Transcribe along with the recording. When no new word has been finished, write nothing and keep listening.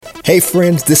Hey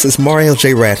friends, this is Mario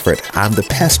J. Radford. I'm the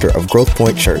pastor of Growth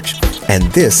Point Church, and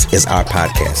this is our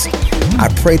podcast. I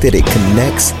pray that it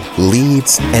connects,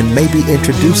 leads, and maybe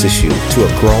introduces you to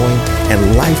a growing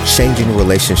and life-changing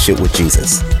relationship with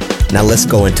Jesus. Now let's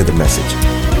go into the message.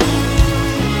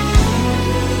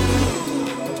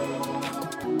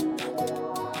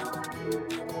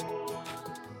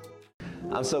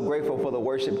 I'm so grateful for the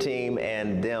worship team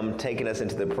and them taking us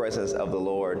into the presence of the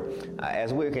Lord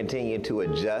as we continue to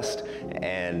adjust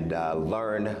and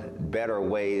learn better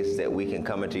ways that we can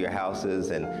come into your houses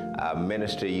and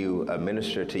minister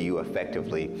to you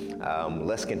effectively.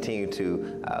 Let's continue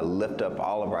to lift up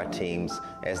all of our teams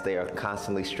as they are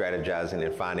constantly strategizing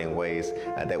and finding ways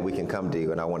that we can come to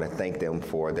you. And I want to thank them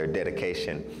for their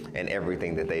dedication and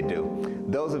everything that they do.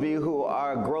 Those of you who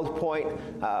are Growth Point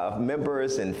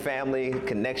members and family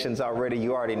connections already,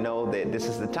 you already know that this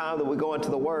is the time that we go into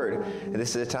the Word. And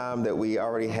this is the time that we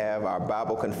already have our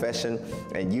Bible confession.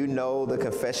 And you know the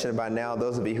confession by now.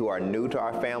 Those of you who are new to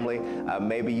our family,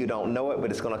 maybe you don't know it,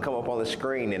 but it's going to come up on the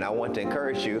screen. And I want to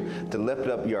encourage you to lift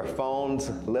up your phones,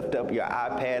 lift up your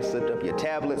iPads, lift up your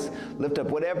tablets, lift up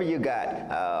whatever you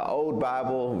got, old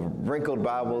Bible, wrinkled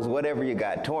Bibles, whatever you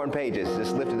got, torn pages.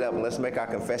 Just lift it up and let's make our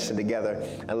confession together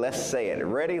and let's say it.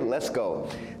 Ready? Let's go.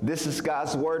 This is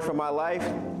God's word for my life.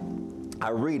 I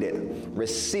read it,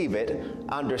 receive it,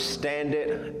 understand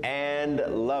it, and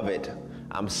love it.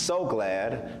 I'm so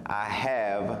glad I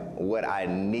have what I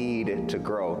need to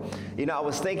grow. You know, I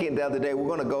was thinking the other day, we're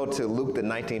going to go to Luke the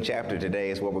 19th chapter today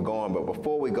is where we're going. But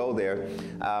before we go there,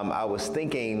 I was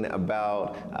thinking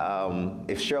about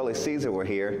if Shirley Caesar were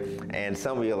here. And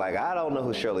some of you are like, I don't know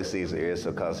who Shirley Caesar is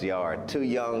because y'all are too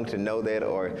young to know that,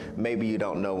 or maybe you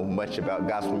don't know much about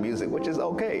gospel music, which is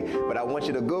okay. But I want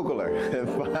you to Google her and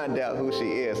find out who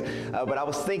she is. But I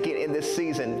was thinking in this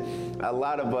season, a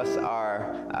lot of us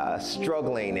are struggling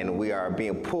and we are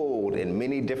being pulled in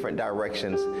many different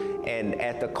directions, and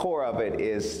at the core of it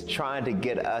is trying to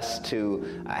get us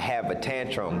to have a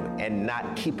tantrum and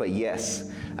not keep a yes,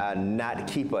 not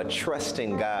keep a trust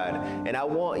in God. And I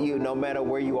want you, no matter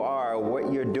where you are,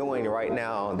 what you're doing right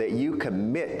now, that you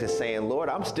commit to saying, Lord,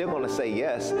 I'm still going to say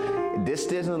yes. This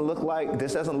doesn't look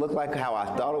like how I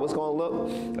thought it was going to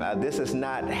look. This is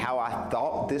not how I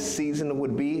thought this season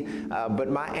would be, but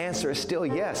my answer is still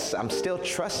yes. I'm still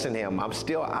trusting Him. I'm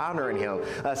still honoring Him.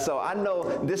 So I know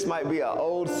this might be an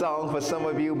old song for some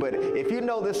of you, but if you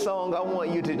know this song, I want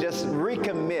you to just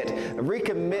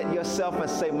recommit yourself and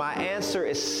say, my answer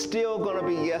is still going to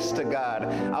be yes to God.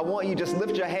 I want you to just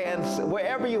lift your hands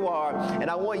wherever you are, and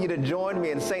I want you to join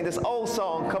me and sing this old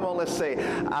song. Come on, let's say,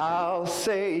 I'll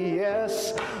say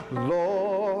yes,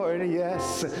 Lord,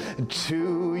 yes,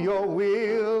 to your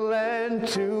will and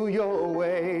to your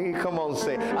way. Come on,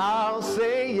 say, I'll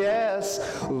say yes,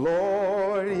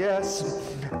 Lord, yes,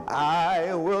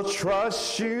 I will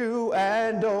trust you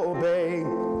and obey.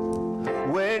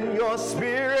 When your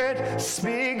spirit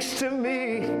speaks to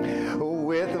me,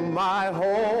 with my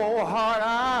whole heart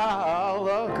I'll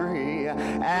agree,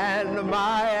 and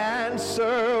my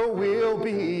answer will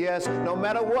be yes. No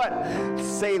matter what,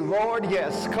 say, Lord,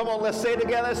 yes. Come on, let's say it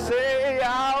together. Say,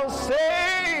 I'll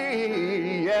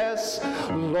say yes,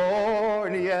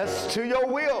 Lord, yes, to your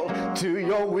will and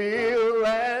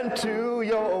to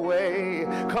your way.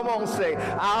 Come on, say,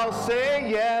 I'll say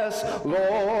yes,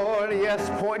 Lord, yes.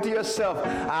 Point to yourself.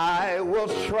 I will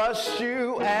trust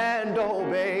you and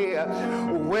obey.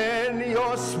 When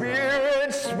your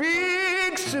spirit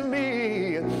speaks to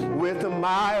me, with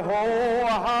my whole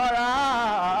heart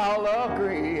I'll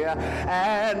agree,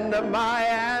 and my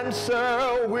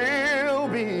answer will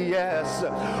be yes,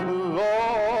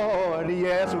 Lord,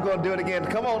 yes. We're going to do it again.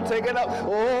 Come on, take it up.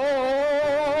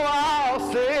 Oh, I'll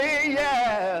say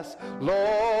yes,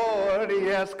 Lord,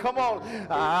 yes. Come on.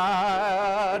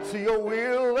 To your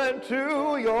will and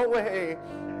to your way.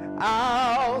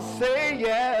 I'll say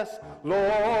yes,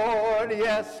 Lord,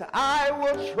 yes. I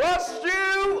will trust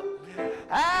you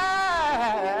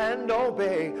and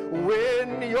obey.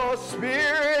 When your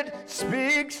spirit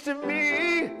speaks to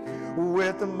me,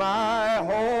 with my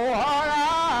whole heart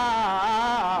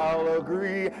I'll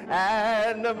agree,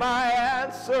 and my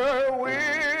answer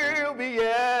will be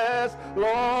yes,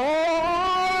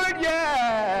 Lord,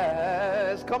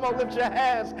 yes. Come on, lift your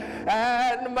hands.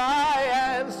 And my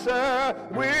answer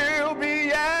will be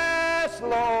yes,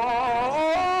 Lord,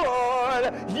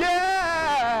 yes.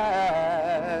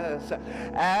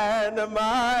 And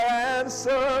my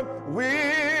answer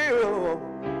will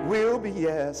be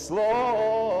yes,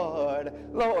 Lord,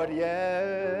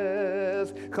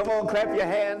 yes. Come on, clap your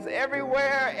hands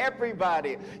everywhere,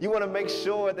 everybody. You want to make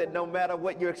sure that no matter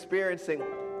what you're experiencing,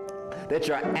 that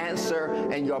your answer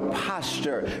and your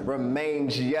posture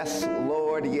remains yes,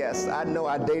 Lord, yes. I know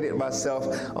I dated myself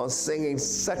on singing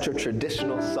such a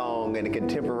traditional song in a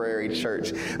contemporary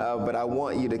church, but I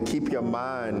want you to keep your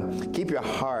mind, keep your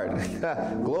heart.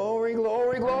 Glory,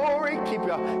 glory, glory.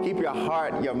 Keep your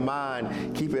heart, your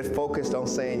mind, keep it focused on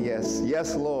saying yes.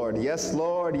 Yes, Lord. Yes,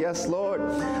 Lord. Yes, Lord.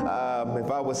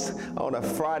 If I was on a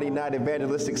Friday night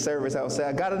evangelistic service, I would say,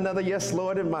 I got another yes,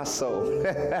 Lord, in my soul.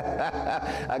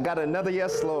 I got another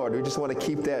yes, Lord. We just want to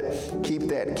keep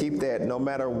that. No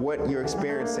matter what you're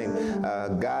experiencing,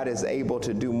 God is able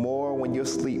to do more when you're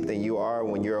asleep than you are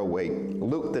when you're awake.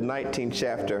 Luke, the 19th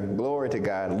chapter, glory to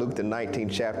God. Luke, the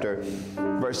 19th chapter,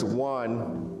 verse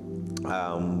 1. We're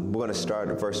going to start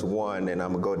at verse 1, and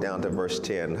I'm going to go down to verse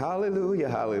 10. Hallelujah,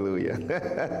 hallelujah.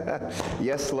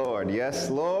 Yes, Lord. Yes,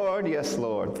 Lord. Yes,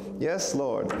 Lord. Yes,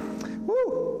 Lord.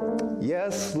 Woo.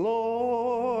 Yes,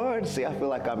 Lord. See, I feel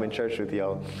like I'm in church with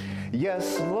y'all.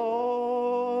 Yes, Lord.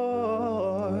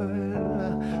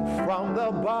 From the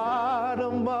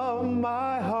bottom of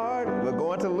my heart, we're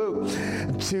going to Luke,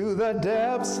 to the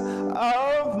depths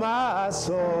of my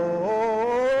soul.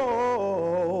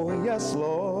 Yes,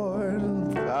 Lord.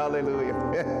 Hallelujah.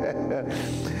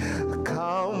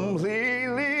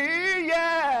 Completely,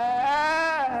 yes.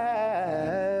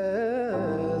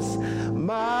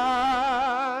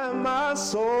 My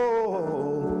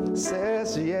soul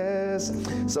says yes.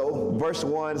 So verse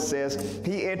 1 says,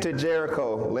 he entered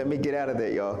Jericho. Let me get out of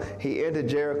that, y'all. He entered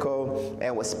Jericho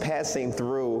and was passing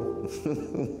through.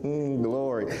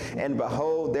 Glory. And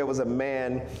behold, there was a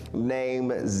man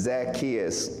named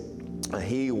Zacchaeus.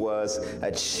 He was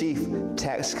a chief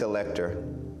tax collector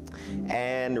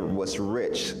and was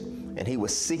rich, and he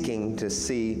was seeking to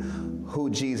see who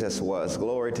Jesus was.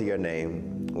 Glory to your name.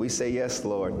 We say yes,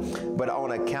 Lord. But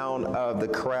on account of the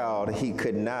crowd, he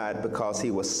could not, because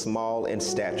he was small in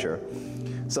stature.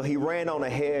 So he ran on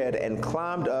ahead and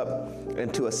climbed up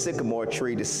into a sycamore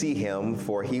tree to see him,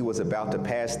 for he was about to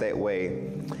pass that way.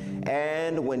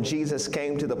 And when Jesus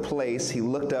came to the place, he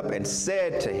looked up and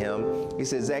said to him, he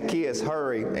said, Zacchaeus,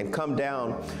 hurry and come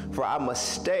down, for I must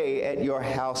stay at your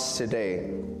house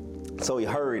today. So he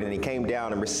hurried and he came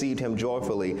down and received him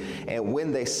joyfully. And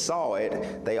when they saw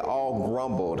it, they all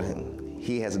grumbled.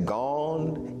 He has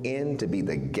gone in to be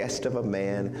the guest of a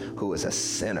man who is a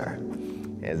sinner.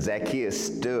 And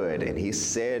Zacchaeus stood and he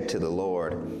said to the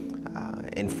Lord,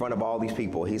 in front of all these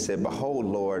people, he said, behold,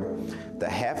 Lord, the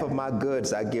half of my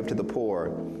goods I give to the poor.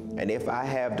 And if I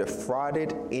have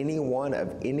defrauded anyone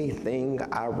of anything,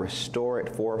 I restore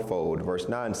it fourfold. Verse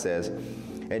 9 says,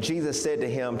 and Jesus said to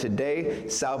him, today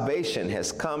salvation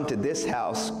has come to this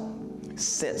house,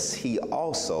 since he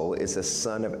also is a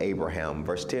son of Abraham.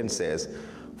 Verse 10 says,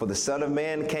 for the Son of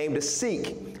Man came to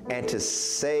seek and to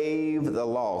save the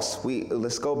lost.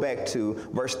 Let's go back to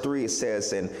verse 3. It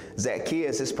says, and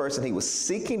Zacchaeus, this person, he was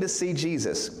seeking to see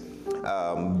Jesus,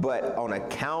 but on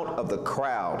account of the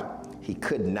crowd, he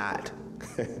could not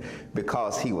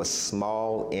because he was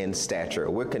small in stature.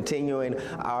 We're continuing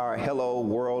our Hello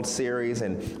World series,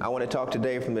 and I want to talk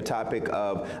today from the topic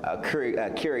of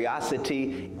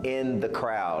curiosity in the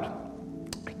crowd.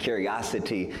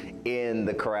 Curiosity in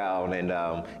the crowd. And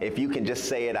if you can just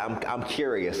say it, I'm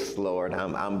curious, Lord.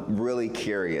 I'm really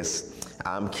curious.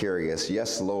 I'm curious.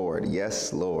 Yes, Lord.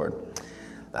 Yes, Lord.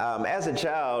 As a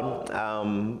child,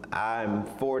 I'm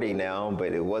 40 now,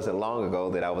 but it wasn't long ago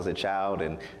that I was a child,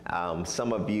 and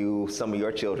some of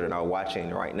your children are watching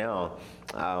right now.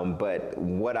 But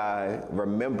what I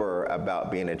remember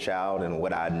about being a child, and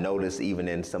what I noticed even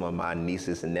in some of my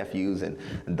nieces and nephews and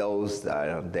those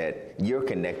that you're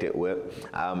connected with,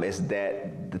 is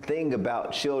that the thing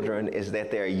about children is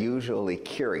that they're usually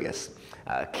curious.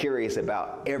 Curious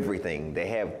about everything. They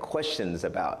have questions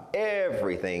about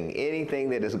everything, anything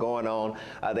that is going on.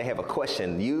 They have a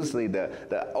question. Usually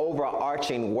the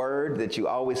overarching word that you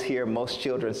always hear most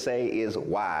children say is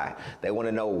why. They want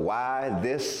to know why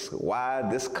this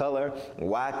color,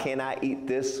 why can't I eat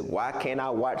this, why can't I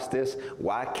watch this,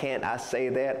 why can't I say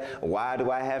that, why do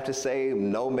I have to say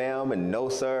no ma'am and no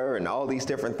sir and all these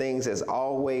different things. Is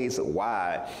always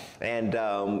why. And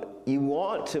you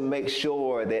want to make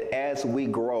sure that as we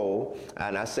grow,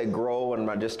 and I say grow, and I'm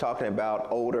not just talking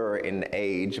about older in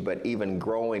age, but even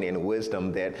growing in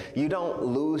wisdom, that you don't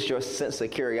lose your sense of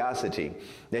curiosity,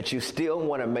 that you still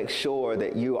want to make sure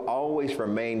that you always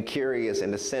remain curious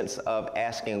in the sense of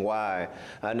asking why.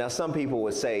 Now, some people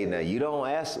would say, now, you don't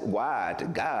ask why to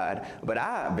God, but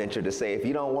I venture to say, if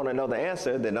you don't want to know the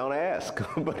answer, then don't ask.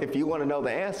 But if you want to know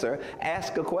the answer,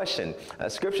 ask a question.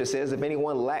 Scripture says, if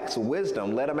anyone lacks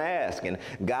wisdom, let him ask, and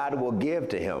God will give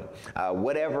to him.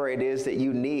 whatever it is that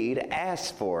you need,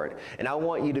 ask for it. And I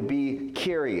want you to be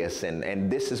curious,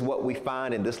 and this is what we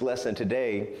find in this lesson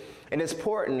today. And it's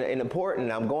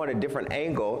important, I'm going a different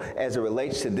angle as it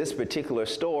relates to this particular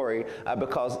story,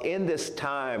 because in this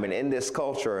time and in this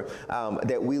culture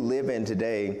that we live in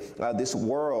today, this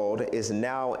world is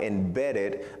now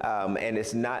embedded, and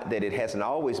it's not that it hasn't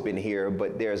always been here,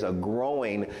 but there's a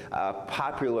growing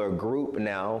popular group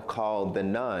now called the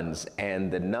nuns.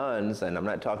 And the nuns, and I'm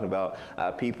not talking about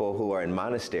people who are in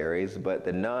monasteries, but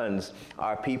the nuns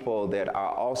are people that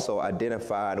are also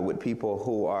identified with people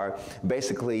who are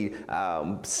basically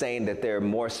saying that they're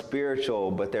more spiritual,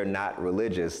 but they're not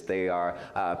religious. They are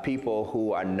people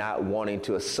who are not wanting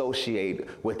to associate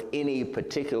with any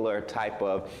particular type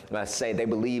of, say they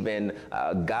believe in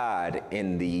God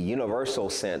in the universal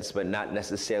sense, but not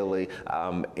necessarily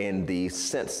in the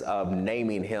sense of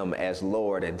naming him as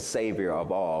Lord and Savior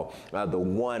of all. The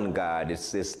one God,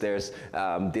 there's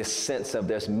this sense of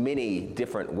there's many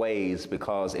different ways,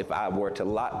 because if I were to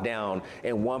lock down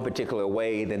in one particular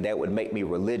way, then that would make me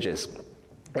religious.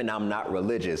 And I'm not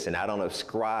religious, and I don't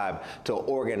ascribe to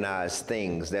organized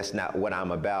things. That's not what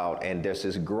I'm about. And there's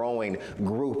this growing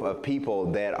group of people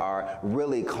that are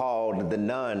really called the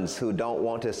nuns, who don't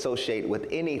want to associate with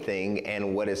anything.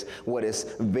 And what is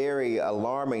very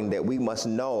alarming that we must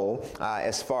know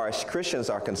as far as Christians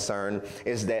are concerned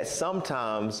is that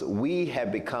sometimes we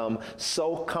have become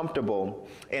so comfortable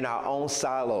in our own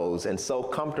silos and so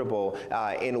comfortable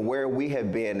in where we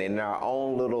have been in our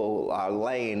own little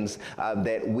lanes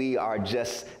that we are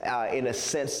just in a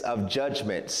sense of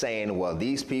judgment, saying, well,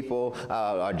 these people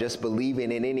are just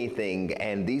believing in anything,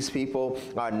 and these people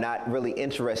are not really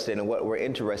interested in what we're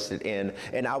interested in.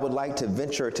 And I would like to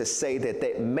venture to say that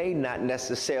that may not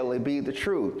necessarily be the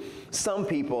truth. Some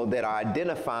people that are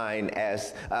identifying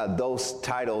as those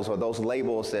titles or those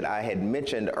labels that I had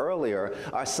mentioned earlier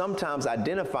are sometimes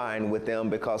identifying with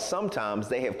them because sometimes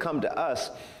they have come to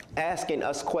us asking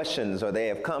us questions, or they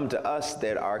have come to us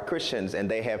that are Christians,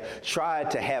 and they have tried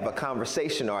to have a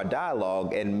conversation or a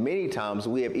dialogue, and many times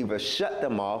we have either shut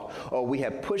them off or we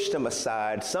have pushed them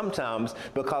aside, sometimes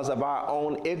because of our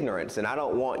own ignorance. And I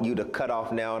don't want you to cut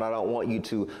off now, and I don't want you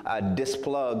to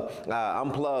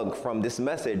unplug from this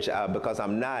message because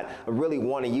I'm not really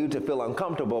wanting you to feel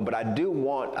uncomfortable, but I do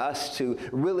want us to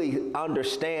really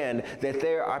understand that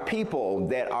there are people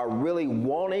that are really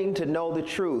wanting to know the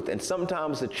truth, and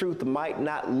sometimes the truth might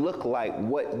not look like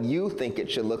what you think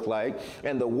it should look like,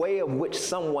 and the way of which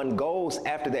someone goes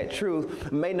after that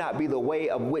truth may not be the way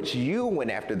of which you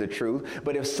went after the truth.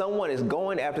 But if someone is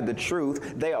going after the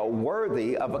truth, they are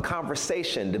worthy of a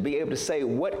conversation to be able to say,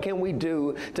 what can we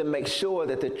do to make sure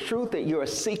that the truth that you're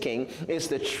seeking is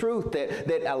the truth that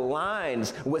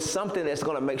aligns with something that's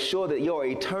going to make sure that your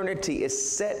eternity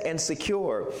is set and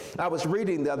secure. I was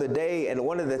reading the other day, and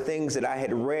one of the things that I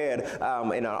had read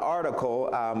in an article,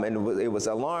 and it was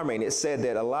alarming. It said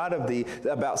that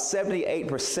about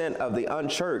 78% of the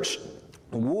unchurched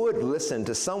would listen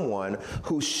to someone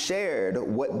who shared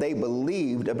what they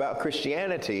believed about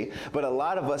Christianity, but a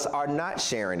lot of us are not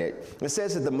sharing it. It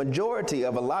says that the majority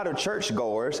of a lot of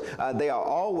churchgoers, we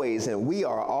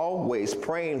are always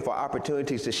praying for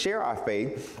opportunities to share our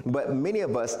faith, but many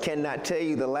of us cannot tell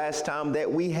you the last time that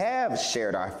we have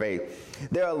shared our faith.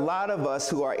 There are a lot of us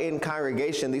who are in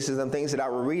congregation. These are some things that I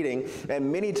was reading,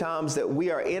 and many times that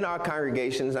we are in our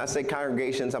congregations, and I say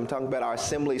congregations, I'm talking about our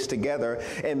assemblies together,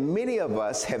 and many of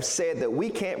us have said that we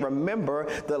can't remember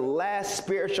the last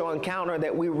spiritual encounter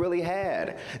that we really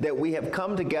had, that we have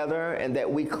come together and that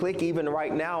we click even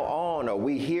right now on, or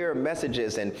we hear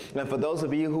messages. And for those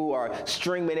of you who are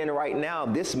streaming in right now,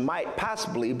 this might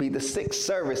possibly be the 6th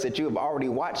service that you have already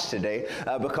watched today,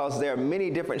 because there are many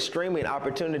different streaming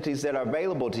opportunities that are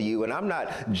available to you. And I'm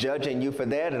not judging you for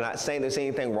that, and not saying there's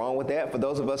anything wrong with that. For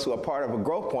those of us who are part of a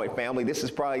Growth Point family, this is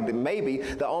probably maybe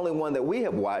the only one that we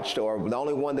have watched, or the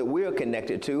only one that we are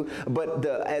connected to. But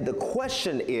the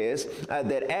question is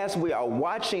that as we are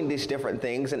watching these different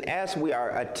things, and as we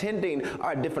are attending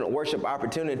our different worship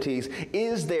opportunities,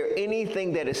 is there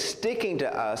anything that is sticking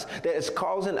to us that is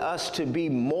causing us to be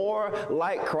more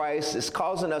like Christ, is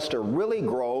causing us to really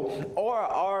grow? Or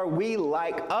are we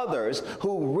like others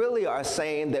who really are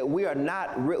saying that we're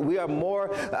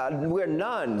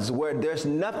nuns, where there's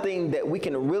nothing that we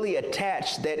can really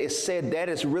attach that is said that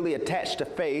is really attached to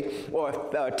faith or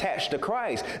attached to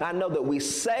Christ. I know that we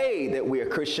say that we are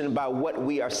Christian by what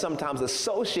we are sometimes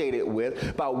associated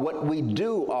with, by what we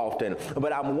do often.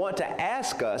 But I want to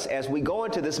ask us as we go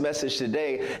into this message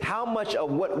today, how much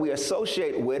of what we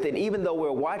associate with, and even though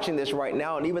we're watching this right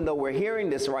now, and even though we're hearing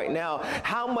this right now,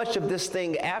 how much of this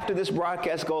thing after this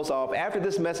broadcast goes off, after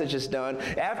this message is done,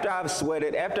 after I've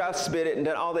sweated, after I've spit it and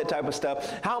done all that type of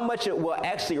stuff, how much it will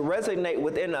actually resonate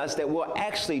within us that we'll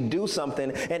actually do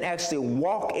something and actually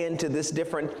walk into this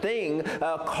different thing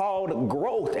called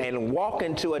growth and walk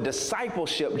into a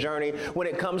discipleship journey when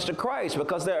it comes to Christ,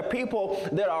 because there are people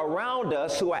that are around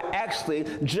us who are actually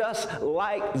just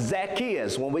like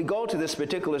Zacchaeus. When we go to this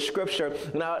particular scripture,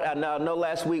 now I know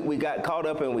last week we got caught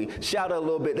up and we shouted a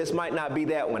little bit. This might not be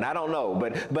that one. I don't know.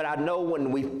 But I know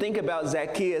when we think about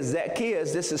Zacchaeus,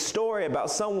 this is a story about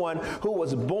someone who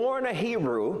was born a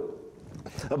Hebrew,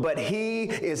 but he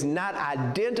is not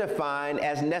identifying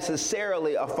as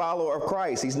necessarily a follower of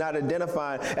Christ. He's not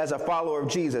identifying as a follower of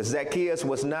Jesus. Zacchaeus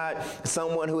was not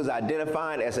someone who was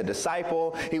identifying as a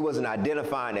disciple. He wasn't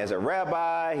identifying as a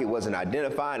rabbi. He wasn't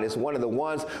identifying as one of the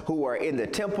ones who were in the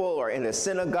temple or in the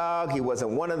synagogue. He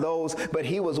wasn't one of those, but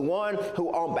he was one who,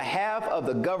 on behalf of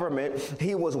the government,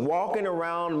 he was walking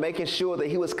around making sure that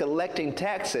he was collecting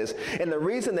taxes. And the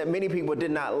reason that many people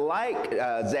did not like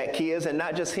Zacchaeus, and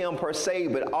not just him per se,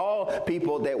 but all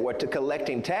people that were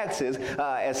collecting taxes,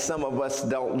 as some of us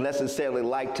don't necessarily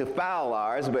like to file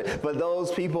ours, but for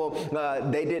those people,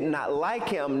 they did not like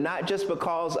him, not just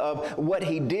because of what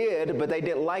he did, but they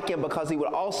didn't like him because he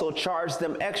would also charge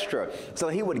them extra. So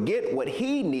he would get what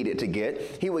he needed to get,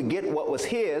 he would get what was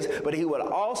his, but he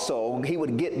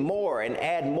would get more and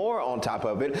add more on top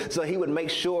of it. So he would make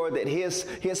sure that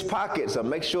his pockets, or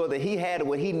make sure that he had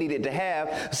what he needed to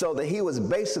have, so that he was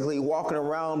basically walking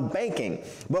around banking.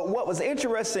 But what was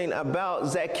interesting about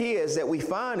Zacchaeus that we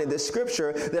find in this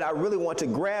scripture that I really want to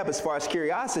grab as far as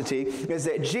curiosity is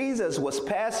that Jesus was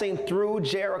passing through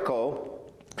Jericho.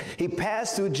 He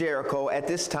passed through Jericho at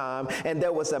this time, and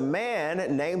there was a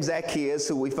man named Zacchaeus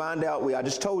who we find out, I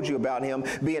just told you about him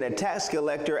being a tax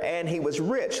collector, and he was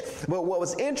rich. But what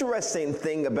was interesting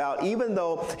thing about, even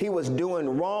though he was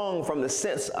doing wrong from the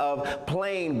sense of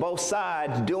playing both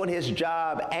sides, doing his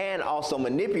job and also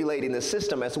manipulating the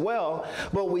system as well,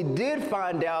 but we did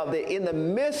find out that in the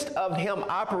midst of him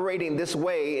operating this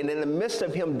way, and in the midst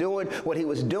of him doing what he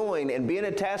was doing and being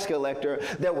a tax collector,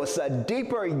 there was a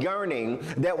deeper yearning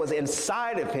that was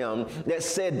inside of him that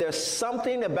said, there's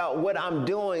something about what I'm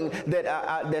doing that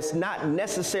that's not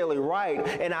necessarily right,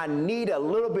 and I need a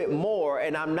little bit more,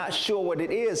 and I'm not sure what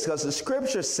it is, because the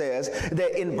scripture says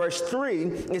that in verse 3,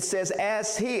 it says,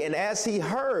 as he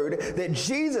heard that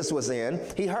Jesus was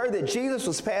he heard that Jesus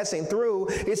was passing through,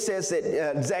 it says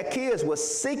that Zacchaeus was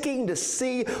seeking to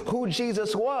see who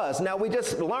Jesus was. Now, we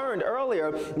just learned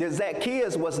earlier that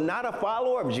Zacchaeus was not a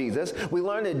follower of Jesus. We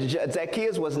learned that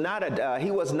Zacchaeus was not a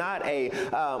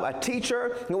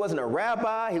teacher. He wasn't a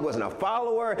rabbi. He wasn't a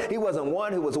follower. He wasn't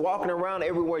one who was walking around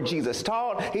everywhere Jesus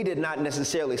taught. He did not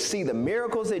necessarily see the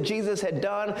miracles that Jesus had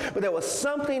done, but there was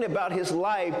something about his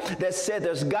life that said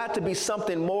there's got to be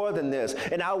something more than this.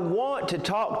 And I want to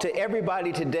talk to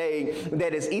everybody today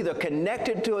that is either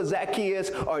connected to a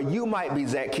Zacchaeus, or you might be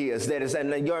Zacchaeus. That is,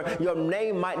 and your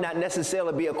name might not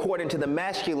necessarily be according to the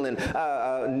masculine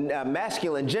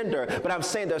gender, but I'm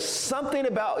saying there's something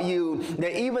about you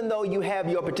that even though you have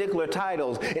your particular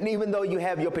titles, and even though you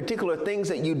have your particular things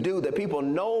that you do, that people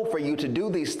know for you to do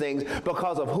these things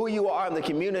because of who you are in the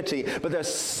community, but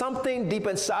there's something deep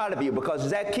inside of you, because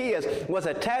Zacchaeus was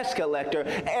a tax collector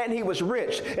and he was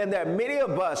rich. And there are many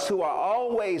of us who are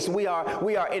always, we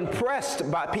are impressed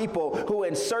by people who are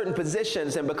in certain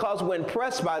positions, and because we're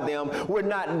impressed by them, we're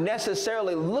not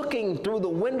necessarily looking through the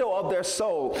window of their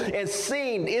soul and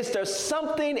seeing, is there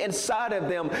something inside of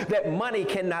them that money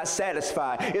cannot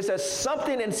satisfy? Is there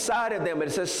something inside of them?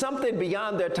 Is there something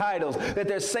beyond their titles that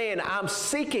they're saying, I'm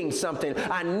seeking something.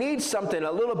 I need something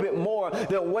a little bit more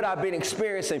than what I've been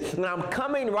experiencing. And I'm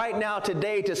coming right now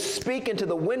today to speak into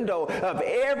the window of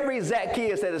every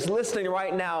Zacchaeus that is listening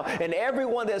right now, and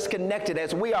everyone that's connected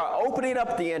as we are opening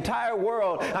up the entire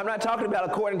world. I'm not talking about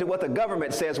according to what the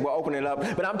government says we're opening up,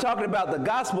 but I'm talking about the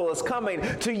gospel is coming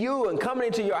to you and coming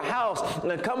into your house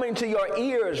and coming to your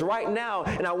ears right now.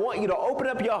 And I want you to open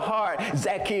up your heart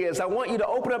Zacchaeus. I want you to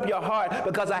open up your heart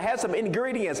because I have some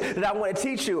ingredients that I want to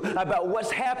teach you about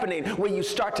what's happening when you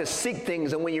start to seek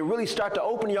things and when you really start to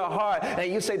open your heart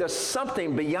and you say there's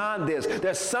something beyond this.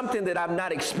 There's something that I've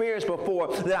not experienced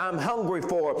before that I'm hungry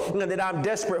for and that I'm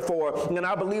desperate for. And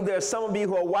I believe there are some of you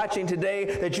who are watching today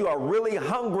that you are really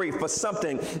hungry for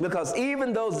something, because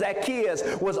even though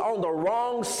Zacchaeus was on the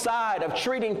wrong side of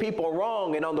treating people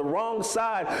wrong and on the wrong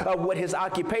side of what his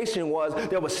occupation was,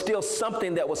 there was still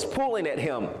something that was pulling at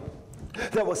him.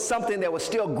 There was something that was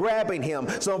still grabbing him.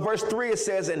 So in verse 3 it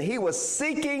says, and he was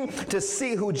seeking to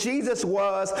see who Jesus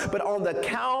was, but on the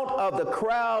count of the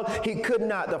crowd, he could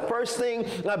not. The first thing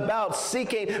about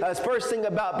seeking, first thing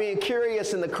about being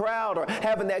curious in the crowd or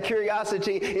having that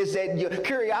curiosity is that your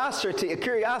curiosity,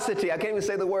 I can't even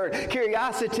say the word,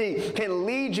 curiosity can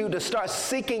lead you to start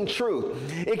seeking truth.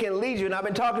 It can lead you, and I've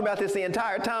been talking about this the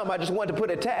entire time, I just wanted to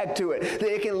put a tag to it,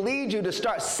 that it can lead you to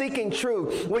start seeking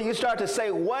truth, where you start to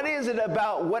say, what is it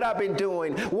about what I've been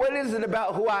doing? What is it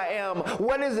about who I am?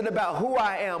 What is it about who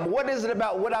I am? What is it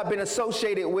about what I've been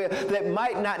associated with that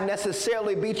might not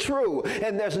necessarily be true?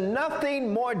 And there's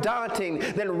nothing more daunting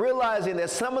than realizing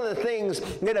that some of the things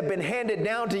that have been handed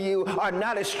down to you are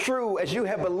not as true as you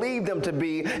have believed them to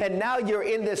be. And now you're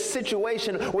in this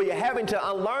situation where you're having to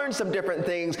unlearn some different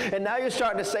things. And now you're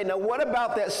starting to say, now what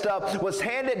about that stuff was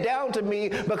handed down to me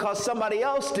because somebody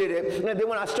else did it? And then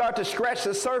when I start to scratch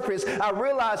the surface, I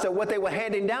realize that what they were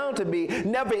handing down to me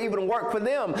never even worked for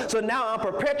them. So now I'm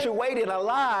perpetuating a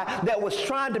lie that was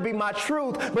trying to be my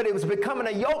truth, but it was becoming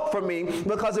a yoke for me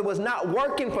because it was not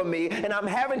working for me. And I'm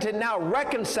having to now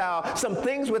reconcile some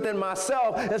things within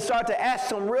myself and start to ask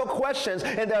some real questions.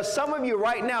 And there's some of you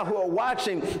right now who are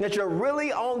watching that you're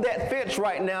really on that fence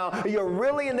right now. You're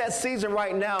really in that season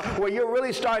right now where you're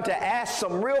really starting to ask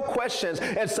some real questions.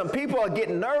 And some people are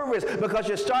getting nervous because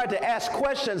you're starting to ask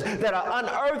questions that are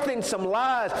unearthing some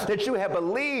lies that you have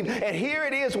believed. And here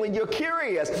it is when you're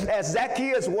curious, as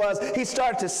Zacchaeus was, he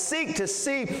started to seek to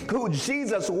see who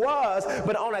Jesus was,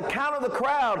 but on account of the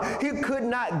crowd, he could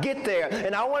not get there.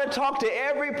 And I want to talk to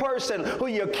every person who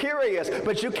you're curious,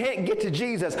 but you can't get to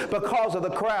Jesus because of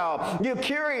the crowd. You're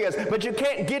curious, but you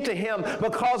can't get to him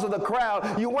because of the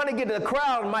crowd. You want to get to the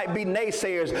crowd might be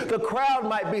naysayers. The crowd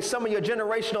might be some of your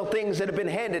generational things that have been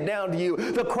handed down to you.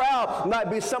 The crowd might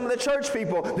be some of the church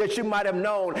people that you might have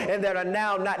known and that are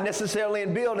now not necessarily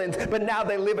in buildings, but now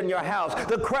they live in your house.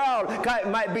 The crowd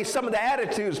might be some of the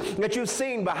attitudes that you've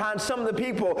seen behind some of the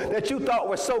people that you thought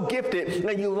were so gifted,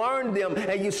 and you learned them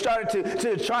and you started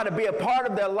to try to be a part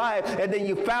of their life, and then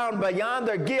you found beyond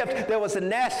their gift there was a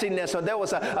nastiness, or there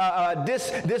was a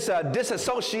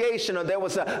disassociation, or there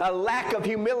was a lack of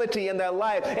humility in their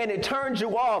life, and it turned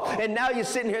you off. And now you're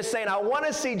sitting here saying, I want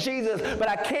to see Jesus, but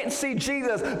I can't see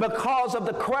Jesus because of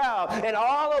the crowd. And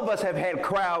all of us have had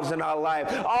crowds in our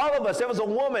life. All of us. There was a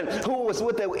woman who was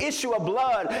with an issue of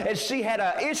blood, and she had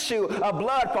an issue of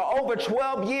blood for over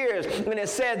 12 years, and it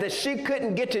said that she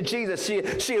couldn't get to Jesus.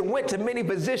 She had went to many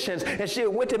physicians, and she had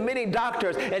went to many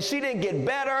doctors, and she didn't get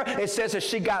better. It says that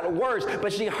she got worse,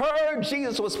 but she heard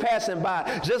Jesus was passing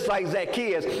by, just like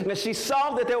Zacchaeus, and she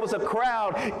saw that there was a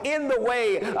crowd in the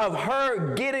way of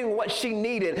her getting what she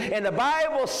needed. And the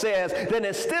Bible says that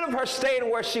instead of her staying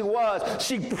where she was,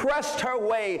 she pressed her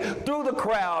way through the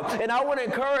crowd. And I want to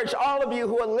encourage all of you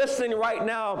who are listening right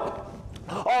now,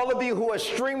 all of you who are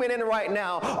streaming in right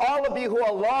now, all of you who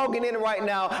are logging in right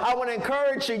now, I want to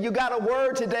encourage you, you got a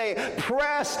word today.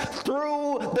 Press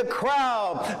through the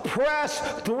crowd. Press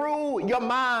through your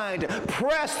mind.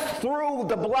 Press through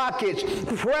the blockage.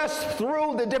 Press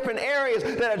through the different areas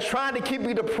that are trying to keep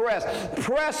you depressed.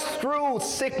 Press through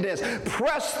sickness.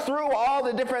 Press through all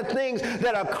the different things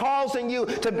that are causing you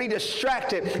to be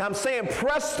distracted. I'm saying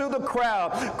press through the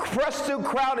crowd. Press through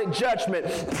crowded judgment.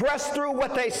 Press through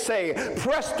what they say.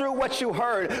 Press through what you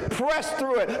heard. Press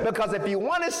through it, because if you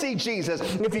want to see Jesus,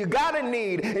 if you got a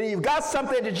need and you've got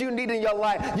something that you need in your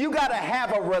life, you got to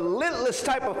have a relentless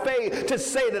type of faith to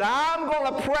say that I'm going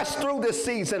to press through this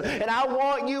season. And I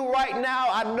want you right now,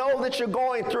 I know that you're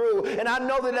going through, and I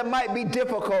know that it might be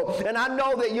difficult, and I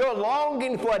know that you're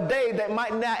longing for a day that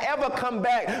might not ever come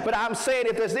back, but I'm saying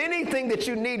if there's anything that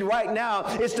you need right now,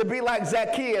 it's to be like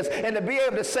Zacchaeus and to be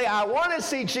able to say, I want to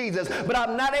see Jesus, but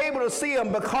I'm not able to see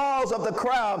him because of of the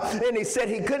crowd, and he said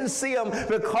he couldn't see him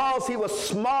because he was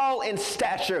small in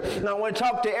stature. And I want to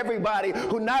talk to everybody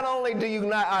who not only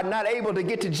are not able to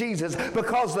get to Jesus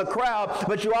because of the crowd,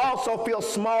 but you also feel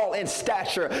small in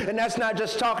stature. And that's not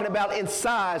just talking about in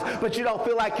size, but you don't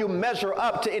feel like you measure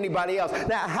up to anybody else.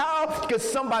 Now, how could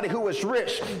somebody who was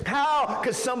rich, how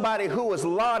could somebody who was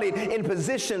lauded in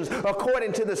positions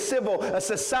according to the civil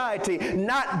society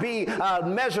not be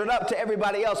measured up to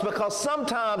everybody else? Because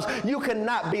sometimes you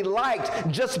cannot be liked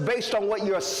just based on what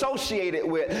you're associated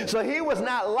with. So he was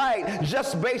not liked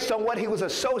just based on what he was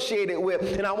associated with.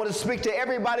 And I want to speak to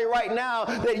everybody right now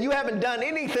that you haven't done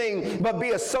anything but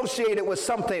be associated with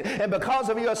something. And because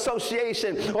of your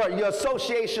association or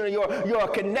your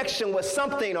connection with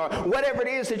something or whatever it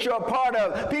is that you're a part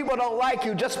of, people don't like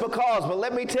you just because. But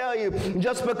let me tell you,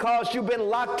 just because you've been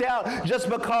locked out, just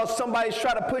because somebody's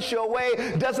trying to push you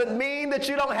away, doesn't mean that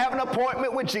you don't have an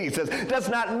appointment with Jesus. Does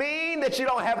not mean that you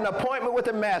don't have an appointment with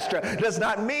the Master. Does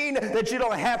not mean that you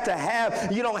don't have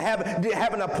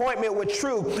an appointment with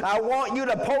truth. I want you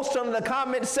to post on the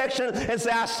comment section and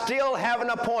say, I still have an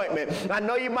appointment. I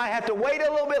know you might have to wait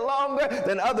a little bit longer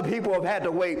than other people have had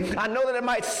to wait. I know that it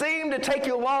might seem to take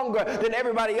you longer than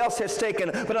everybody else has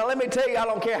taken. But now let me tell you, I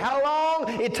don't care how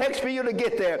long it takes for you to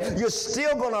get there. You're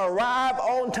still going to arrive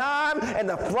on time, and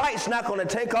the flight's not going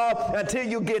to take off until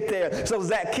you get there. So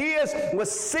Zacchaeus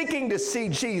was seeking to see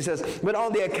Jesus, but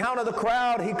on the account of the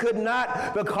crowd, he could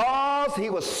not because he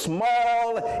was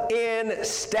small in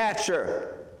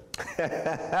stature.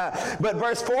 But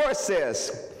verse 4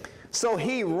 says, so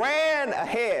he ran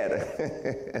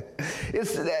ahead.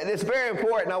 It's very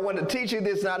important. I want to teach you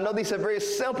this. And I know these are very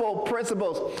simple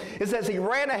principles. It says he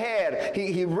ran ahead.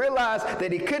 He realized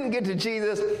that he couldn't get to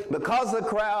Jesus because of the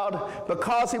crowd,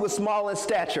 because he was small in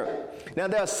stature. Now,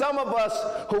 there are some of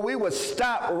us who we would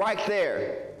stop right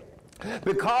there.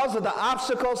 Because of the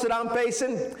obstacles that I'm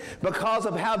facing, because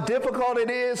of how difficult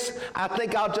it is, I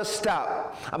think I'll just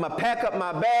stop. I'm going to pack up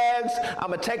my bags, I'm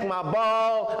going to take my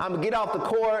ball, I'm going to get off the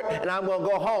court, and I'm going to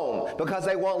go home because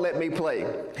they won't let me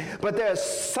play. But there's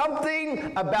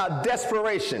something about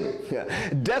desperation.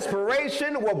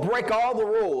 Desperation will break all the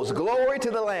rules. Glory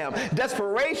to the Lamb.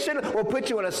 Desperation will put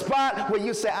you in a spot where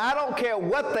you say, I don't care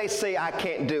what they say I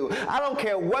can't do. I don't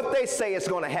care what they say is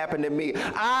going to happen to me.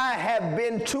 I have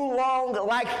been too long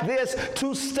like this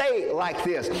to stay like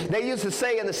this. They used to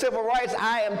say in the civil rights,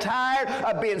 I am tired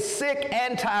of being sick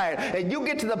and tired. And you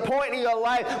get to the point in your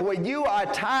life where you are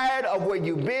tired of where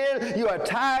you've been. You are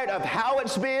tired of how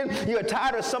it's been. You are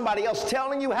tired of somebody else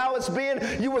telling you how it's been.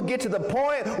 You will get to the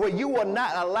point where you will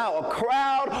not allow a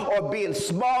crowd or being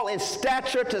small in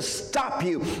stature to stop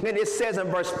you. And it says in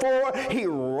verse 4, he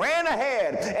ran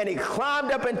ahead and he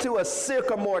climbed up into a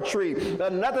sycamore tree.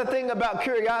 Another thing about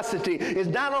curiosity is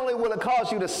not only will it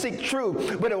cause you to seek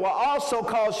truth, but it will also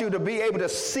cause you to be able to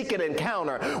seek an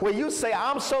encounter where you say,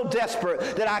 I'm so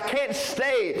desperate that I can't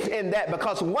stay in that,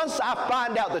 because once I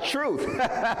find out the truth,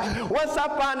 once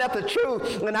I find out the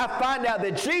truth and I find out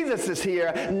that Jesus is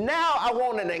here, now I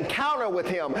want an encounter with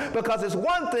him, because it's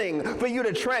one thing for you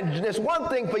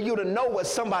to know what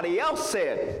somebody else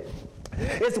said.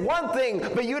 It's one thing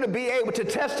for you to be able to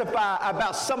testify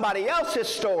about somebody else's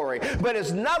story, but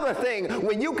it's another thing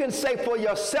when you can say for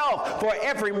yourself, for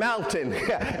every mountain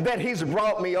that he's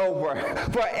brought me over,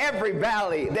 for every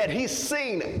valley that he's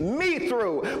seen me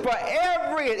through, for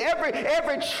every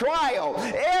trial,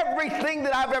 everything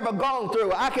that I've ever gone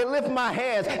through, I can lift my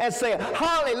hands and say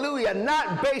hallelujah,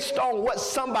 not based on what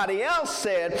somebody else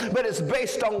said, but it's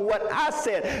based on what I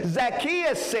said.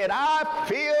 Zacchaeus said, I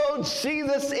feel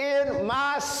Jesus in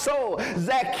my soul.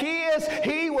 Zacchaeus,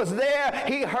 he was there.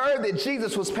 He heard that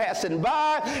Jesus was passing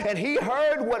by, and he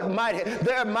heard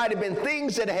there might have been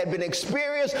things that had been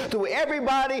experienced through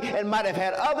everybody and might have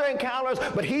had other encounters,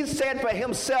 but he said for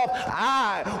himself,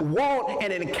 I want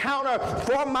an encounter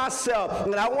for myself.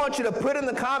 And I want you to put in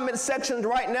the comment sections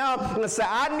right now and say,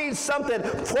 I need something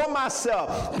for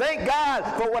myself. Thank God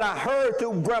for what I heard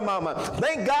through grandmama.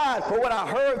 Thank God for what I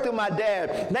heard through my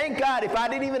dad. Thank God if I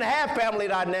didn't even have family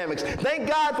dynamics. Thank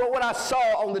God for what I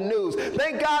saw on the news.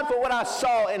 Thank God for what I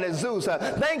saw in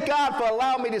Azusa. Thank God for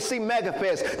allowing me to see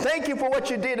Megafest. Thank you for what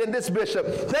you did in this bishop.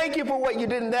 Thank you for what you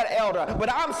did in that elder.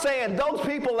 But I'm saying those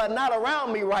people are not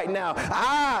around me right now.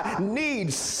 I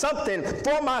need something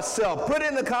for myself. Put it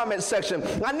in the comment section.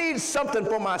 I need something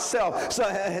for myself. So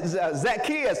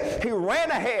Zacchaeus, he ran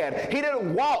ahead. He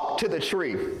didn't walk to the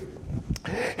tree.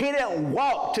 He didn't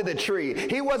walk to the tree.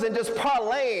 He wasn't just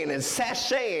parlaying and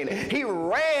sashaying. He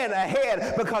ran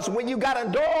ahead, because when you got a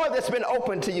door that's been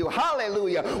opened to you,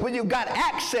 hallelujah, when you've got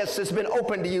access that's been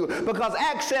opened to you, because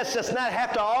access does not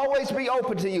have to always be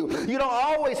open to you. You don't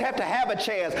always have to have a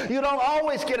chance. You don't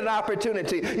always get an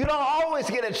opportunity. You don't always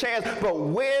get a chance. But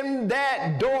when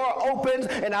that door opens,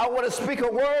 and I want to speak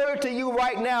a word to you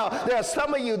right now, there are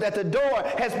some of you that the door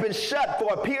has been shut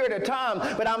for a period of time,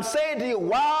 but I'm saying to you,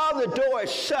 while the door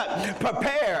is shut,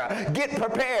 prepare,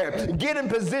 get in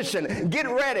position, get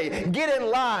ready, get in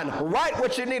line, write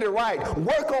what you need to write,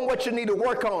 work on what you need to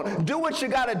work on, do what you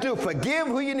got to do, forgive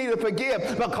who you need to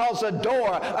forgive, because the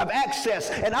door of access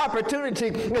and opportunity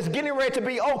is getting ready to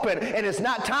be open. And it's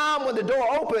not time when the door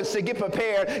opens to get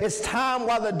prepared. It's time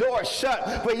while the door is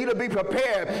shut for you to be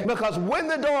prepared, because when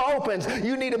the door opens,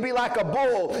 you need to be like a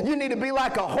bull. You need to be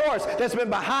like a horse that's been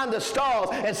behind the stalls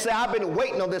and say, I've been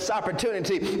waiting on this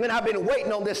opportunity, and I've been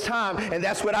waiting on this time. And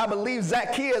that's what I believe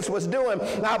Zacchaeus was doing.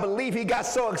 I believe he got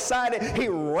so excited, he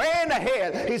ran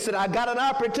ahead. He said, I got an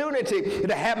opportunity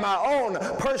to have my own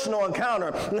personal encounter.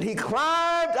 And he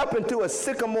climbed up into a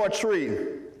sycamore tree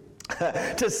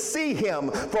to see him,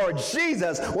 for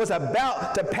Jesus was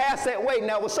about to pass that way.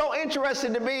 Now, it was so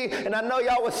interesting to me, and I know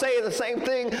y'all were saying the same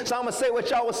thing, so I'm going to say what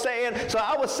y'all was saying. So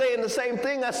I was saying the same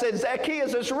thing. I said,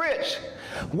 Zacchaeus is rich.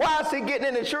 Why is he getting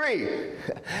in the tree?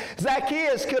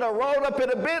 Zacchaeus could have rolled up in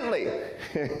a Bentley.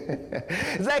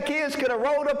 Zacchaeus could have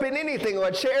rolled up in anything, or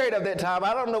a chariot of that time.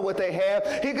 I don't know what they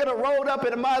have. He could have rolled up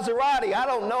in a Maserati. I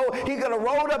don't know. He could have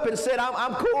rolled up and said,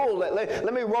 I'm cool.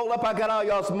 Let me roll up. I got all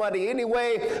y'all's money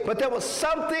anyway. But there was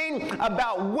something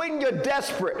about when you're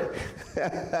desperate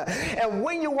and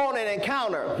when you want an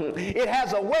encounter, it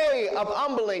has a way of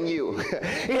humbling you.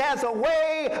 It has a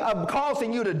way of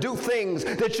causing you to do things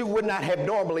that you would not have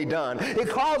normally done. It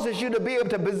causes you to be able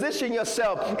to position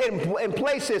yourself in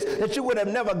places that you would have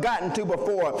never gotten to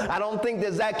before. I don't think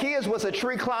that Zacchaeus was a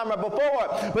tree climber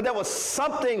before, but there was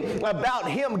something about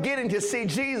him getting to see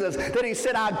Jesus that he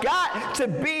said, I got to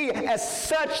be at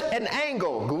such an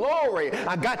angle. Glory.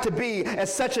 I got to be at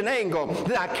such an angle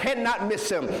that I cannot miss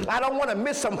him. I don't want to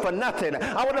miss him for nothing.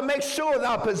 I want to make sure that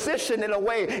I'm positioned in a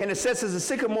way, and it says as the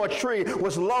sycamore tree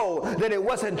was low, that it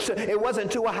wasn't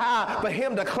too high for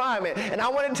him to climb it. And I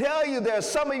want to tell you, there's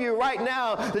some of you right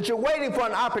now that you're waiting for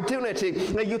an opportunity,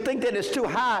 and you think that it's too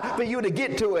high for you to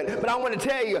get to it. But I want to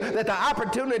tell you that the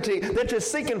opportunity that you're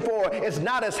seeking for is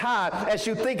not as high as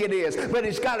you think it is. But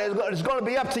it's going to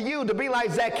be up to you to be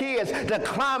like Zacchaeus, to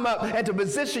climb up and to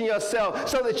position yourself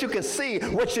so that you can see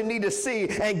what you need to see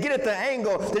and get at the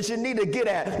angle that you need to get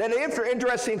at. Now, the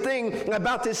interesting thing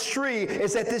about this tree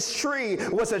is that this tree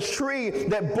was a tree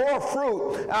that bore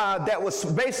fruit that was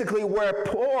basically where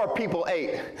poor people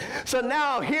ate. So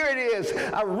now here it is,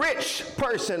 a rich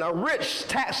person, a rich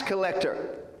tax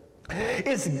collector,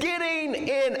 is getting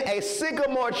in a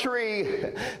sycamore tree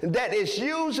that is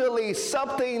usually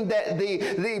something that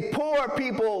the poor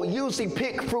people usually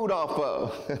pick fruit off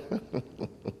of.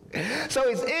 So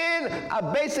he's in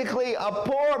basically a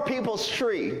poor people's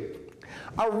tree.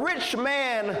 A rich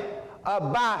man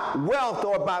by wealth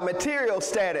or by material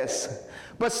status,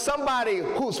 but somebody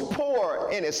who's poor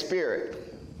in his spirit.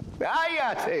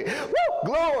 Woo,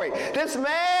 glory. This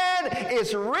man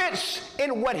is rich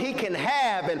in what he can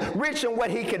have and rich in what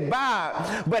he can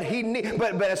buy, but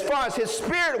as far as his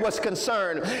spirit was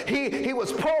concerned, he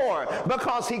was poor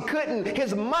because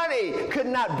his money could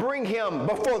not bring him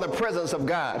before the presence of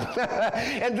God.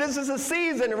 And this is a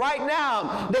season right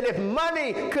now that if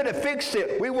money could have fixed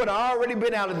it, we would have already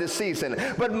been out of this season.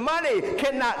 But money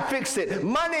cannot fix it.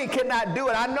 Money cannot do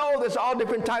it. I know there's all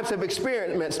different types of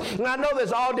experiments, and I know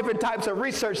there's all different types of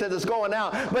research that is going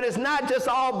out, but it's not just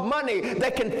all money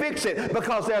that can fix it,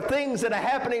 because there are things that are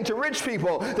happening to rich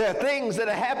people. There are things that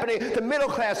are happening to middle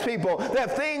class people. There are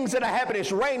things that are happening.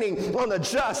 It's raining on the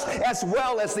just as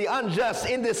well as the unjust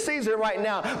in this season right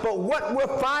now. But what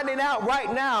we're finding out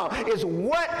right now is,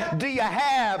 what do you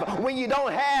have when you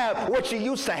don't have what you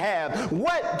used to have?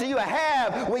 What do you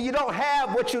have when you don't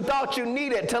have what you thought you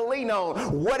needed to lean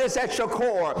on? What is at your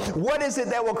core? What is it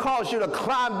that will cause you to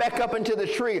climb back up into the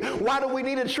tree? Why do we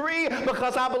need a tree?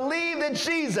 Because I believe that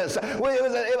Jesus,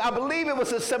 I believe it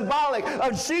was a symbolic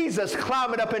of Jesus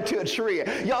climbing up into a tree.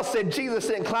 Y'all said Jesus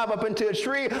didn't climb up into a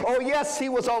tree. Oh yes, he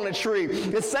was on a tree.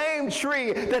 The same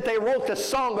tree that they wrote the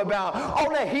song about,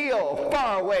 on a hill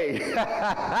far away.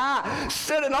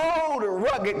 Stood an old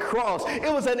rugged cross.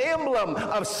 It was an emblem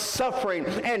of suffering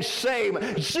and shame.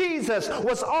 Jesus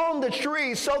was on the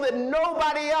tree so that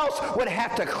nobody else would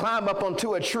have to climb up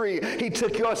onto a tree. He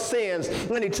took your sins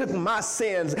and he took my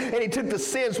sins, and he took the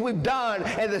sins we've done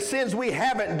and the sins we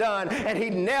haven't done, and he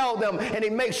nailed them, and he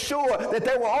made sure that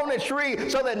they were on the tree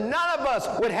so that none of us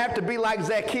would have to be like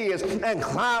Zacchaeus and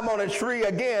climb on a tree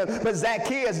again. But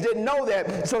Zacchaeus didn't know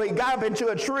that, so he got up into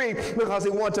a tree because he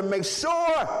wanted to make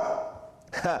sure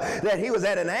that he was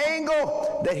at an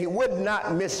angle that he would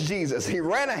not miss Jesus. He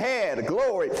ran ahead,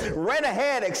 ran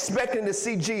ahead expecting to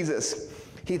see Jesus.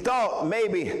 He thought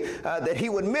maybe that he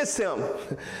would miss him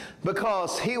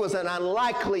because he was an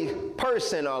unlikely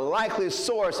person or likely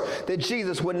source that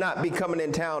Jesus would not be coming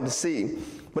in town to see.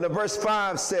 But in verse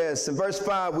 5 says, in verse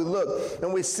 5 we look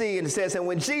and we see, and it says, and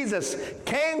when Jesus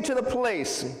came to the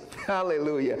place,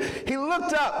 hallelujah, he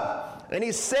looked up and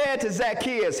he said to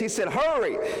Zacchaeus, he said,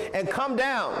 hurry and come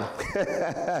down,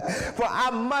 for I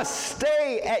must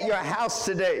stay at your house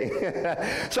today.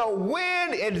 So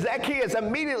when Zacchaeus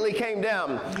immediately came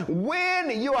down,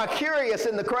 when you are curious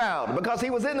in the crowd, because he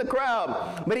was in the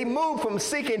crowd, but he moved from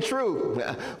seeking truth,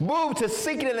 moved to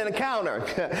seeking an encounter,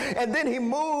 and then he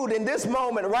moved in this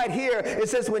moment right here. It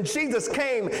says when Jesus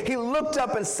came, he looked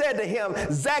up and said to him,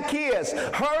 Zacchaeus,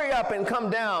 hurry up and come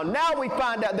down. Now we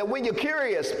find out that when you're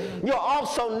curious, you'll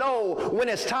also know when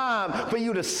it's time for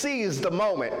you to seize the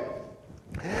moment.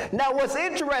 Now what's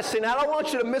interesting, I don't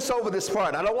want you to miss over this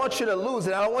part. I don't want you to lose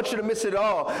it. I don't want you to miss it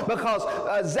all, because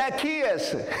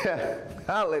Zacchaeus,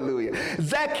 hallelujah,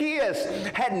 Zacchaeus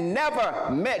had never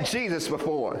met Jesus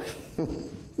before.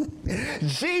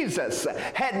 Jesus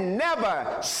had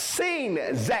never seen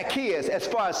Zacchaeus as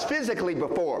far as physically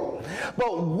before.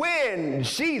 But when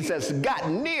Jesus got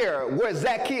near where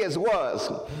Zacchaeus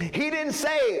was, he didn't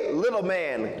say, little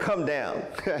man, come down.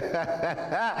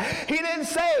 He didn't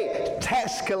say,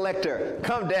 tax collector,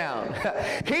 come down.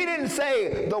 He didn't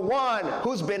say, the one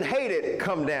who's been hated,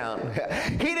 come down.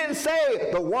 He didn't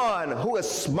say, the one who is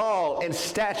small in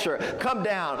stature, come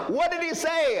down. What did he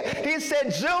say? He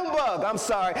said, Junebug, I'm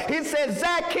sorry. He said,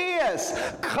 Zacchaeus,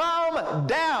 come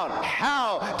down.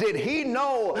 How did he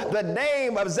know the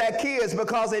name of Zacchaeus?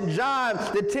 Because in John,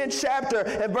 the 10th chapter,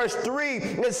 and verse 3,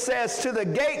 it says, to the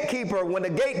gatekeeper, when the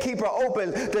gatekeeper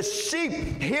opens, the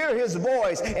sheep hear his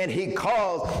voice, and he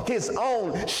calls his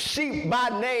own sheep by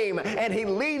name, and he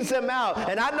leads them out.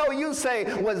 And I know you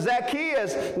say, well,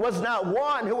 Zacchaeus was not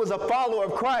one who was a follower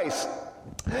of Christ.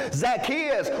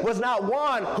 Zacchaeus was not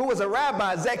one who was a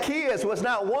rabbi. Zacchaeus was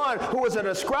not one who was an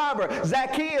ascriber.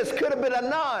 Zacchaeus could have been a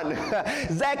nun.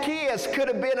 Zacchaeus could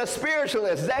have been a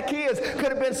spiritualist. Zacchaeus could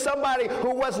have been somebody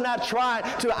who was not trying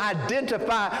to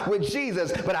identify with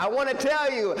Jesus. But I want to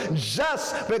tell you,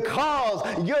 just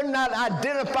because you're not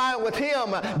identifying with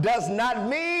him does not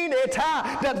mean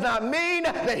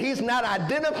that he's not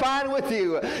identifying with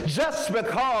you. Just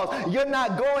because you're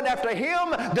not going after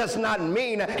him does not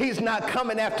mean he's not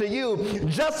coming after you.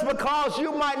 Just because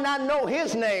you might not know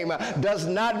his name does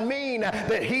not mean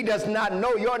that he does not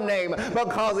know your name,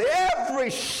 because every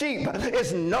sheep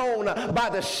is known by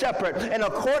the shepherd. And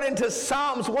according to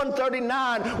Psalms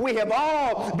 139, we have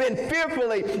all been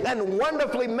fearfully and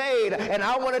wonderfully made. And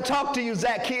I want to talk to you,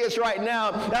 Zacchaeus, right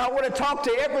now. And I want to talk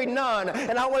to every nun,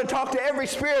 and I want to talk to every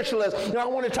spiritualist, and I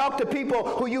want to talk to people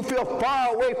who you feel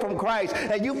far away from Christ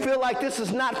and you feel like this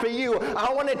is not for you.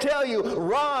 I want to tell you,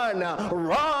 run,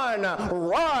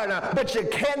 but you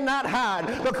cannot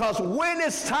hide, because when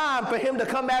it's time for him to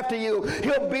come after you,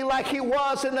 he'll be like he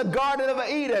was in the Garden of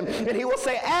Eden, and he will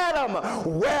say, Adam,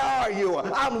 where are you?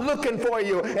 I'm looking for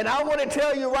you. And I want to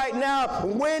tell you right now,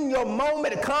 when your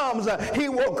moment comes, he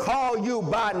will call you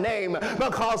by name,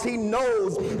 because he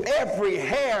knows every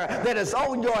hair that is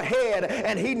on your head,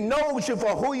 and he knows you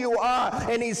for who you are,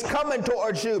 and he's coming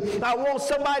towards you. I want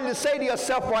somebody to say to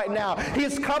yourself right now,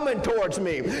 he's coming towards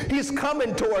me. He's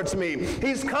coming towards me.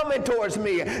 He's coming towards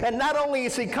me. And not only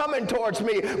is he coming towards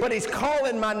me, but he's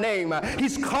calling my name.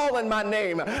 He's calling my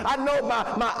name. I know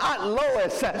my Aunt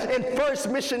Lois in First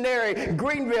Missionary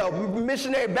Greenville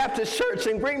Missionary Baptist Church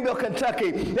in Greenville,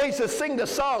 Kentucky, they used to sing the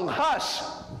song, Hush.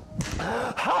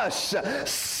 Hush,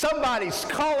 somebody's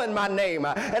calling my name.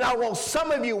 And I want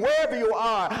some of you, wherever you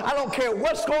are, I don't care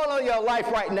what's going on in your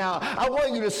life right now, I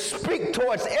want you to speak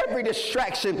towards every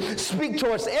distraction, speak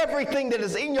towards everything that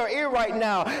is in your ear right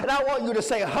now, and I want you to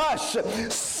say, hush,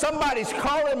 somebody's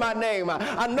calling my name.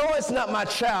 I know it's not my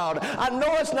child, I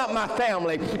know it's not my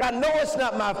family, I know it's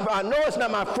not my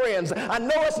friends, I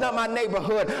know it's not my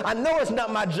neighborhood, I know it's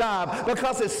not my job,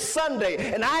 because it's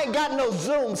Sunday and I ain't got no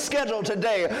Zoom scheduled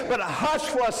today. but hush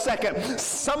for a second.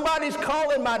 Somebody's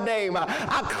calling my name.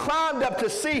 I climbed up to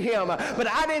see him,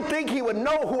 but I didn't think he would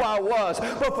know who I was.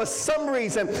 But for some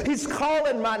reason, he's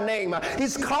calling my name.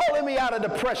 He's calling me out of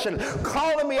depression,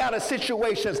 calling me out of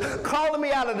situations, calling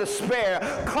me out of despair,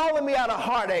 calling me out of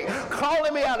heartache,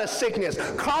 calling me out of sickness,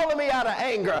 calling me out of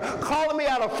anger, calling me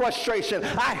out of frustration.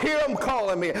 I hear him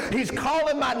calling me. He's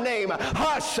calling my name.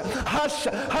 Hush, hush,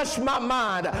 hush my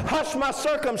mind. Hush my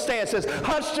circumstances.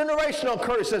 Hush generational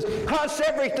curses. Hush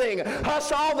everything.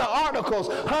 Hush all the articles.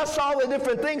 Hush all the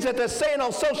different things that they're saying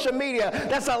on social media.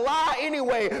 That's a lie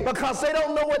anyway, because they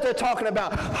don't know what they're talking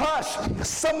about. Hush,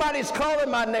 somebody's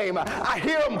calling my name. I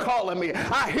hear him calling me.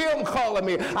 I hear him calling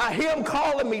me. I hear him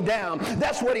calling me down.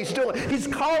 That's what he's doing. He's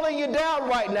calling you down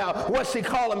right now. What's he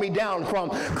calling me down from?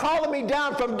 Calling me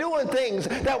down from doing things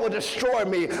that will destroy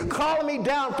me. Calling me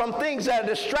down from things that are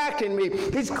distracting me.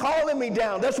 He's calling me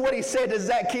down. That's what he said to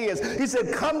Zacchaeus. He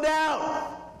said, come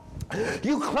down.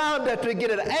 You climbed up to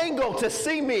get an angle to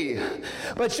see me,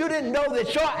 but you didn't know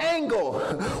that your angle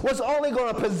was only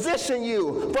going to position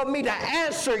you for me to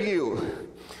answer you.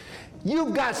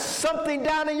 You've got something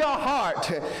down in your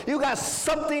heart. You got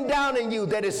something down in you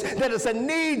that is a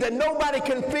need that nobody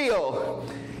can feel.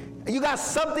 You got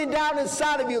something down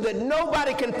inside of you that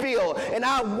nobody can feel. And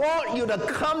I want you to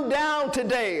come down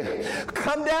today.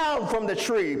 Come down from the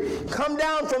tree. Come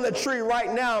down from the tree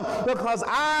right now, because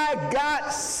I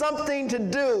got something to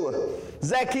do.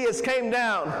 Zacchaeus came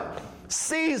down,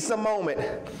 seized the moment.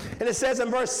 And it says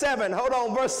in verse 7, hold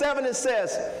on, verse 7 it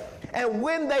says, and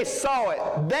when they saw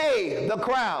it, they, the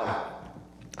crowd.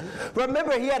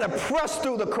 Remember, he had to press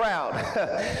through the crowd.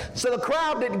 So the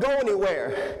crowd didn't go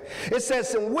anywhere. It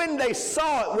says, and when they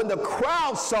saw it, when the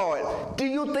crowd saw it, do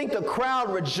you think the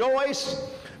crowd rejoiced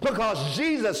because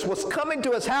Jesus was coming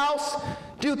to his house?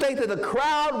 Do you think that the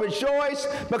crowd rejoiced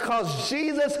because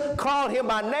Jesus called him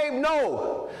by name?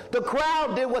 No. The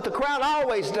crowd did what the crowd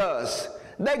always does.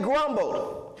 They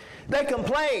grumbled. They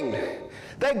complained.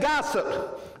 They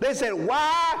gossiped. They said,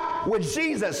 why would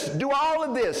Jesus do all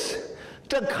of this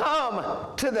to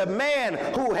come to the man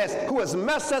who has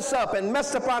messed us up and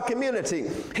messed up our community?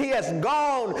 He has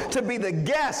gone to be the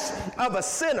guest of a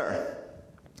sinner.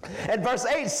 And verse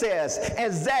 8 says,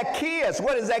 and Zacchaeus,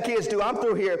 what did Zacchaeus do? I'm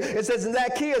through here. It says, and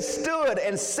Zacchaeus stood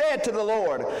and said to the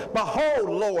Lord, behold,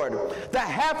 Lord, the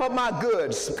half of my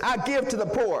goods I give to the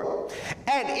poor.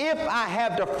 And if I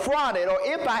have defrauded, or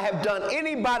if I have done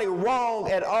anybody wrong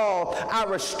at all, I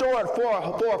restore it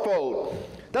fourfold.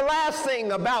 The last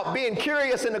thing about being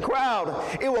curious in the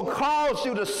crowd, it will cause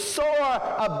you to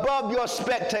soar above your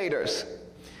spectators.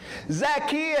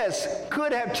 Zacchaeus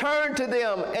could have turned to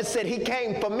them and said, he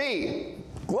came for me.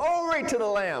 Glory to the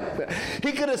Lamb.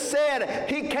 He could have said,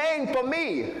 he came for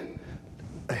me.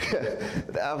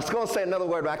 I was going to say another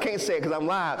word, but I can't say it because I'm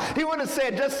live. He would have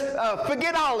said, just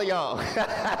forget all of y'all.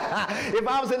 If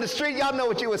I was in the street, y'all know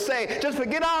what you would say. Just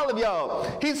forget all of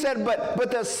y'all. He said,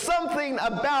 but there's something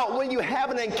about when you have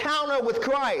an encounter with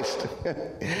Christ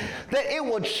that it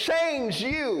will change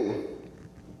you,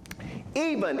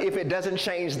 even if it doesn't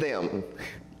change them.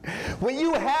 When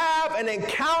you have an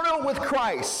encounter with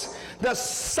Christ, there's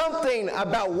something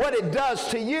about what it does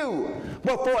to you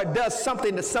before it does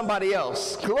something to somebody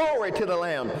else. Glory to the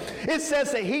Lamb. It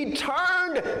says that he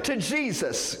turned to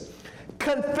Jesus.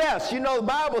 Confess. You know, the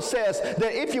Bible says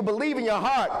that if you believe in your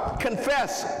heart,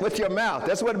 confess with your mouth.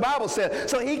 That's what the Bible says.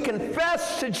 So he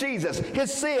confessed to Jesus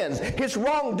his sins, his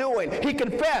wrongdoing. He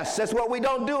confessed. That's what we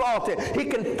don't do often. He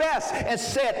confessed and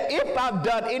said, if I've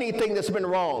done anything that's been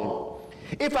wrong,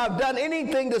 if I've done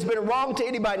anything that's been wrong to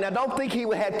anybody. Now, don't think he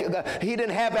didn't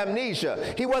have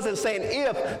amnesia. He wasn't saying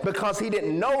if because he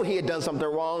didn't know he had done something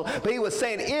wrong, but he was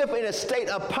saying if in a state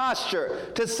of posture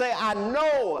to say, I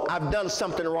know I've done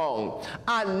something wrong.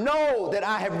 I know that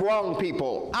I have wronged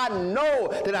people. I know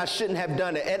that I shouldn't have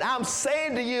done it. And I'm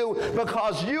saying to you,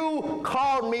 because you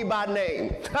called me by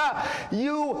name,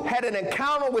 you had an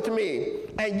encounter with me,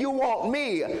 and you want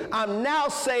me. I'm now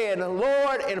saying,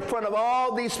 Lord, in front of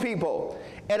all these people,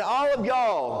 and all of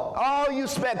y'all, all you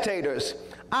spectators,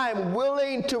 I'm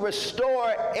willing to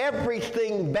restore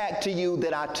everything back to you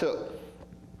that I took.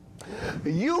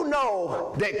 You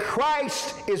know that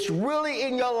Christ is really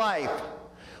in your life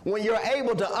when you're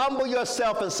able to humble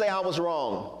yourself and say, I was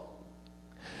wrong.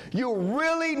 You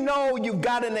really know you've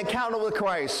got an encounter with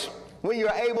Christ when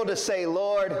you're able to say,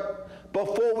 Lord,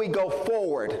 before we go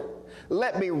forward,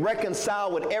 let me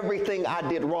reconcile with everything I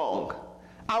did wrong.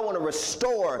 I want to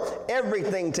restore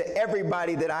everything to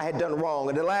everybody that I had done wrong.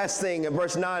 And the last thing in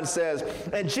verse 9 says,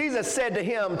 and Jesus said to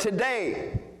him,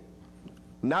 today,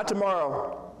 not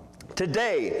tomorrow,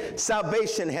 Today,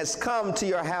 salvation has come to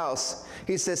your house.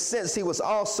 He says, since he was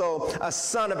also a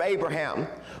son of Abraham.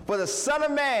 For the Son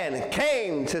of Man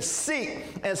came to seek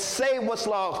and save what's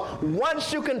lost.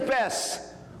 Once you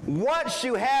confess, once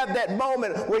you have that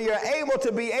moment where you're able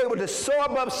to soar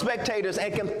above spectators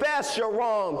and confess you're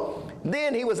wrong,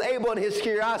 then he was able in his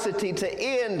curiosity to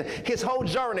end his whole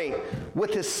journey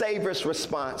with his Savior's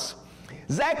response.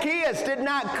 Zacchaeus did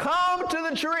not come to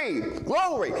the tree.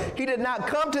 Glory. He did not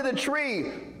come to the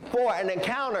tree for an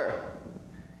encounter.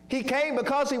 He came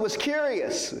because he was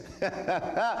curious.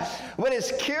 But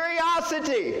his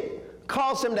curiosity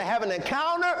caused him to have an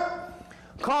encounter,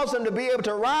 caused him to be able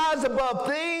to rise above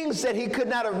things that he could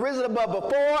not have risen above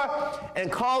before,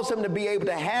 and caused him to be able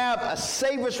to have a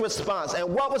Savior's response.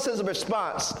 And what was his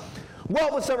response?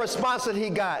 What was the response that he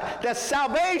got? That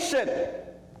salvation,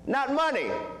 not money.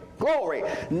 Glory.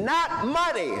 Not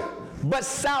money, but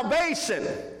salvation,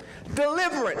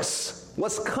 deliverance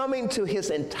was coming to his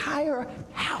entire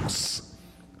house.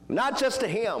 Not just to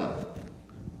him,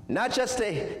 not just to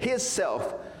his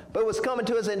self, but it was coming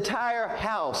to his entire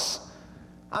house.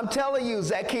 I'm telling you,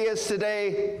 Zacchaeus,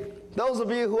 today, those of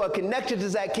you who are connected to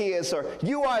Zacchaeus, or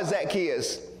you are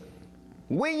Zacchaeus,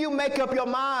 when you make up your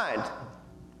mind,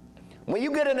 when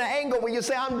you get in an angle where you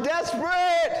say, I'm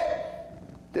desperate,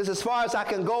 this is as far as I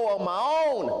can go on my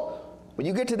own. When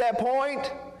you get to that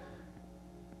point,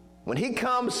 when he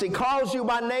comes, he calls you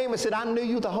by name and said, I knew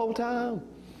you the whole time.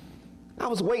 I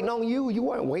was waiting on you. You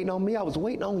weren't waiting on me. I was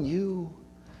waiting on you.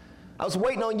 I was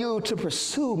waiting on you to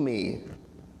pursue me.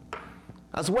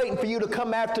 I was waiting for you to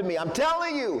come after me. I'm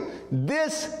telling you,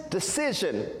 this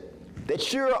decision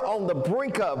that you're on the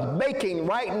brink of making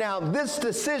right now, this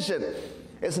decision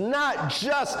is not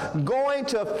just going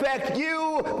to affect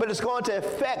you, but it's going to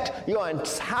affect your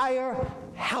entire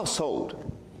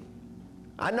household.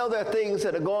 I know there are things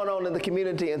that are going on in the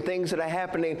community and things that are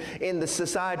happening in the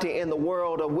society, in the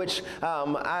world, of which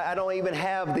I don't even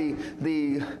have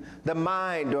the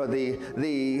mind or the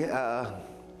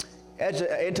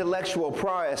intellectual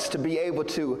prowess to be able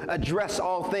to address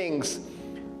all things.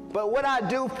 But what I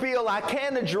do feel I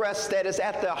can address that is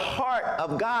at the heart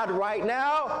of God right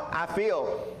now.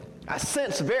 I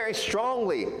sense very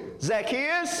strongly,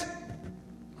 Zacchaeus,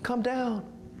 come down.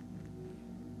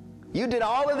 You did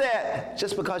all of that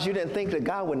just because you didn't think that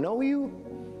God would know you?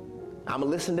 I'm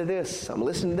going to listen to this. I'm going to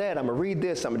listen to that. I'm going to read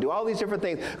this. I'm going to do all these different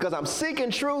things because I'm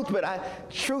seeking truth, but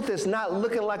truth is not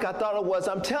looking like I thought it was.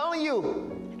 I'm telling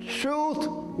you, truth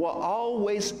will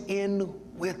always end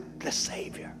with the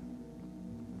Savior.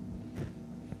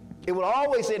 It will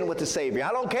always end with the Savior.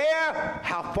 I don't care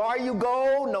how far you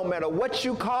go, no matter what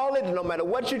you call it, no matter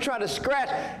what you try to scratch.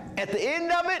 At the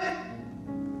end of it,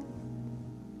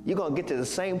 you're going to get to the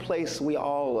same place we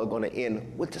all are going to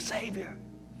end with the Savior.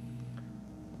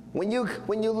 When you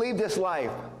leave this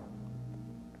life,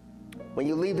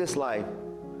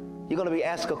 you're going to be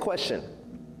asked a question.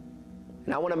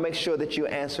 And I want to make sure that you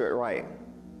answer it right.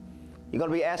 You're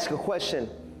going to be asked a question.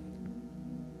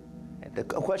 The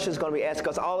question is going to be asked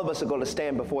because all of us are going to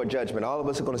stand before judgment. All of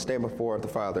us are going to stand before the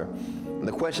Father. And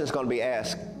the question is going to be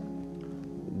asked,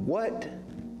 what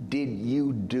did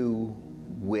you do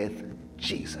with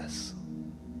Jesus?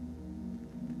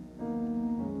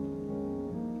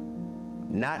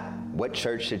 Not what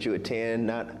church did you attend,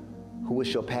 not who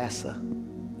was your pastor,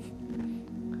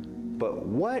 but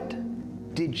what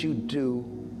did you do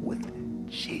with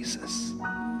Jesus?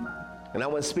 And I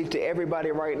want to speak to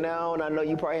everybody right now, and I know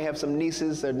you probably have some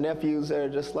nieces or nephews that are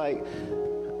just like,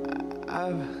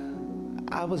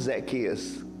 I was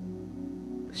Zacchaeus.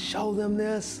 Show them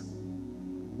this.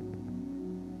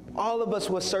 All of us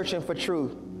were searching for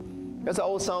truth. There's an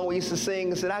old song we used to sing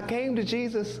that said, I came to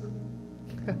Jesus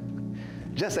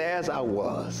just as I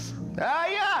was. Ah,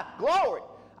 yeah, glory.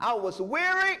 I was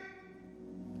weary,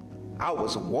 I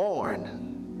was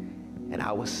worn, and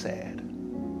I was sad.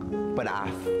 But I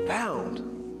found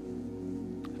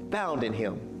in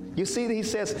him. You see,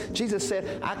 Jesus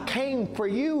said, I came for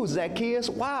you, Zacchaeus.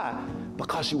 Why?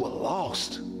 Because you were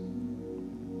lost.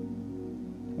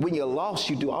 When you're lost,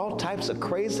 you do all types of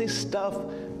crazy stuff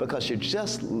because you're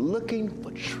just looking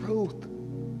for truth.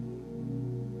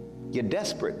 You're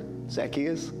desperate,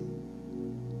 Zacchaeus.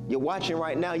 You're watching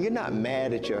right now. You're not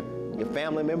mad at your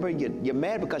family member. You're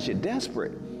mad because you're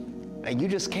desperate. And you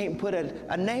just can't put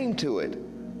a name to it.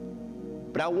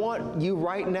 But I want you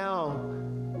right now,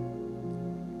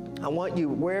 I want you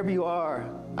wherever you are,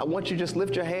 I want you to just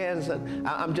lift your hands. And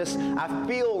I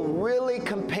feel really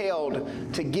compelled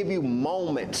to give you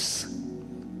moments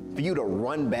for you to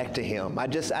run back to him. I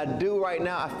do right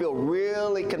now. I feel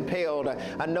really compelled.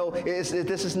 I know this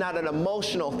is not an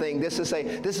emotional thing. This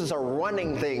is a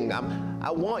running thing.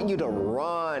 I want you to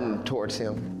run towards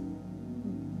him.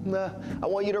 I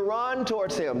want you to run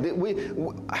towards him.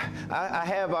 I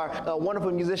have our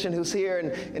wonderful musician who's here,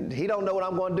 and he don't know what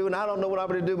I'm going to do, and I don't know what I'm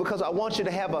going to do, because I want you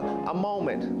to have a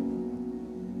moment.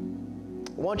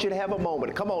 I want you to have a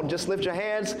moment. Come on, just lift your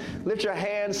hands. Lift your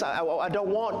hands. I don't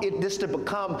want this to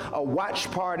become a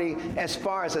watch party as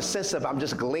far as a sense of I'm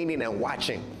just gleaning and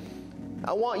watching.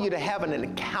 I want you to have an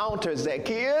encounter,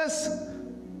 Zacchaeus,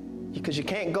 because you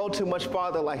can't go too much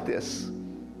farther like this.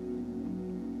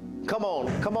 Come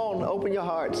on, open your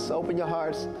hearts, open your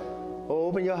hearts,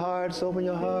 open your hearts, open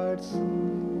your hearts.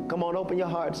 Come on, open your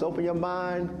hearts, open your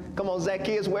mind. Come on,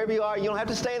 Zacchaeus, wherever you are, you don't have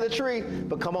to stay in the tree,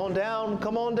 but come on down,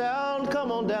 come on down, come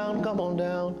on down, come on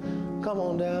down, come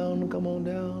on down, come on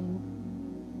down.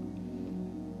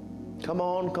 Come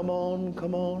on, come on,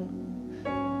 come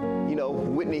on. You know,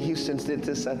 Whitney Houston did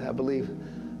this, I believe.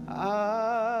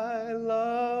 I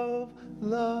love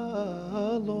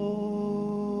the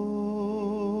Lord.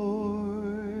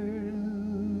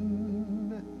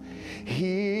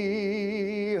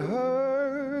 He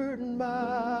heard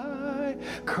my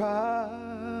cry.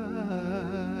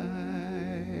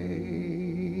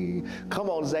 Come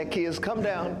on, Zacchaeus, come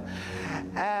down.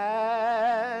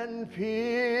 And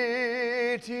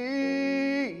pitied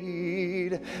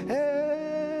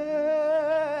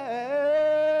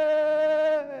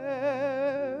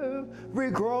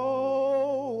every groan.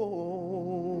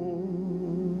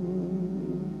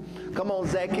 Come on,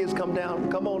 Zacchaeus, come down.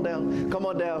 Come on down. Come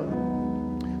on down.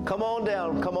 Come on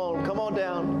down, come on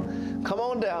down, come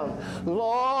on down.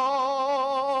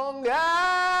 Long as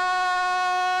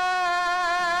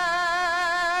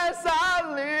I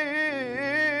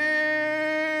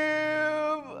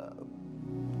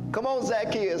live. Come on,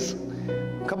 Zacchaeus.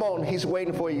 Come on, he's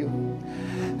waiting for you.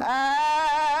 And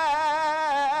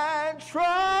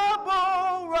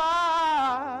trouble rise.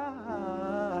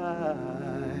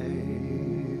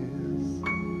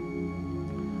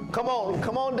 Come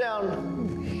on down.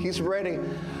 He's ready.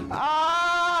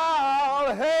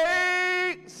 I'll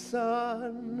hasten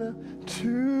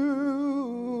to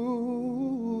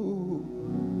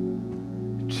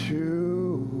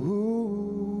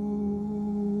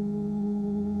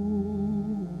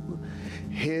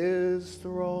his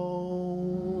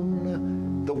throne.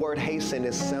 The word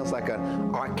hasten sounds like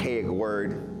an archaic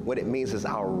word. What it means is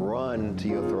I'll run to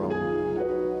your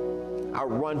throne. I'll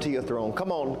run to your throne.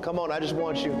 Come on. I just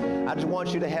want you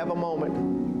to have a moment.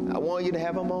 I want you to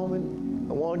have a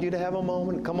moment. I want you to have a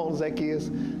moment. Come on, Zacchaeus.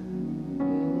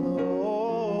 Oh.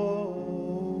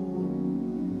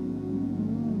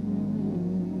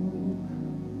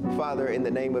 Father, in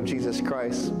the name of Jesus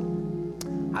Christ,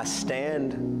 I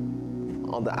stand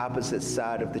on the opposite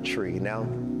side of the tree. Now,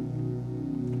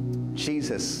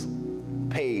 Jesus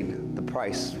paid the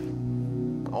price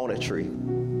on a tree.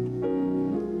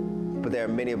 But there are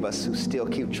many of us who still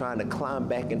keep trying to climb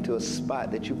back into a spot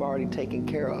that you've already taken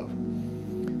care of.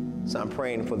 So I'm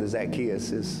praying for the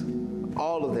Zacchaeuses,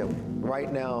 all of them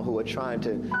right now who are trying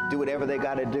to do whatever they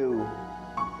got to do,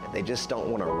 and they just don't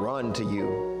want to run to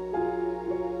you.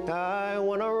 I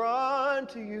want to run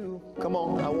to you. Come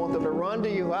on, I want them to run to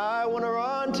you. I want to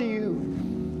run to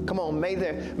you. Come on, may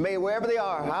wherever they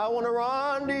are, I want to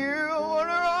run to you. I want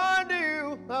to run to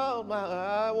you. Oh my,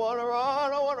 I want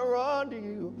to run to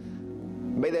you.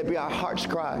 May that be our heart's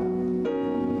cry.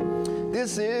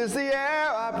 This is the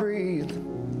air I breathe.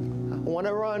 I want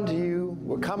to run to you.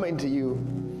 We're coming to you,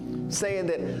 saying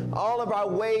that all of our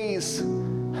ways,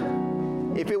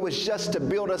 if it was just to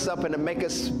build us up and to make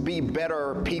us be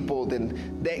better people, then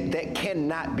that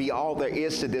cannot be all there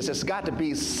is to this. There's got to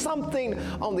be something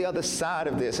on the other side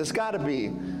of this. It's got to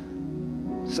be.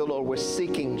 So, Lord, we're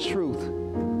seeking truth.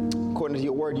 According to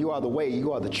your word, you are the way,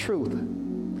 you are the truth,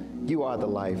 you are the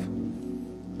life.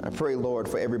 I pray, Lord,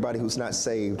 for everybody who's not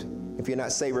saved. If you're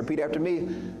not saved, repeat after me.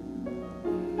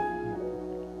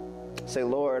 Say,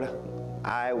 Lord,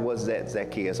 I was that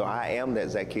Zacchaeus, or I am that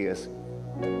Zacchaeus.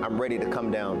 I'm ready to come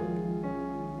down.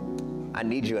 I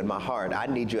need you in my heart. I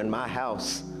need you in my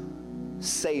house.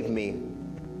 Save me.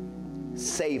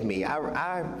 Save me.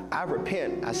 I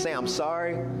repent. I say I'm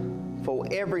sorry for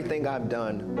everything I've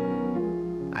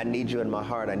done. I need you in my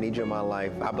heart. I need you in my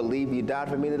life. I believe you died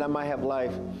for me that I might have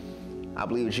life. I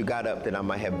believe that you got up that I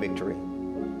might have victory.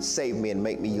 Save me and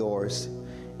make me yours.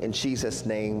 In Jesus'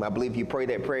 name, I believe you prayed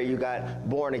that prayer, you got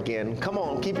born again. Come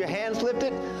on, keep your hands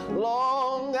lifted.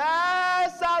 Long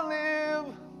as I live.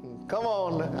 Come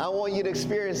on, I want you to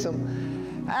experience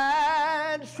them.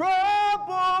 and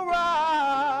trouble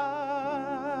rise.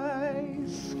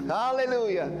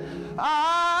 Hallelujah.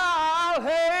 I'll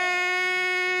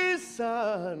hasten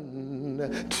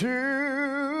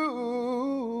to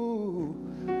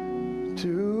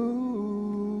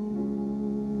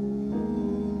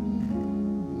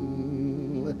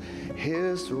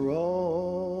his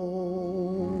throne.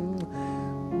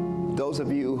 Those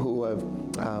of you who have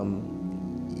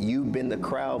you've been the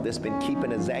crowd that's been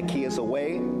keeping a Zacchaeus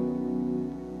away,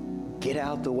 get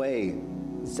out the way.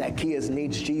 Zacchaeus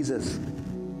needs Jesus.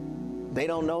 They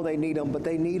don't know they need him, but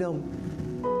they need him.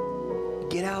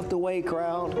 Get out the way,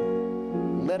 crowd.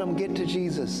 Let them get to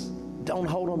Jesus. Don't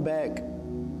hold them back.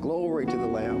 Glory to the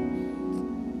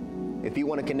Lamb. If you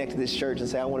want to connect to this church and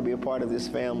say, I want to be a part of this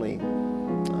family,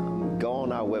 go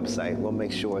on our website. We'll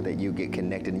make sure that you get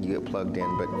connected and you get plugged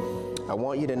in. But I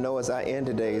want you to know as I end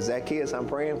today, Zacchaeus, I'm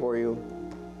praying for you.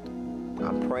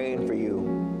 I'm praying for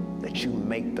you that you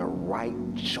make the right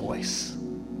choice.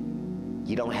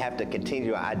 You don't have to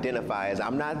continue to identify as,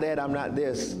 I'm not that, I'm not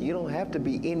this. You don't have to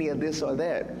be any of this or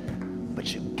that.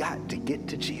 But you got to get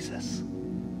to Jesus.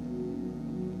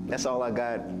 That's all I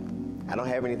got. I don't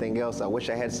have anything else. I wish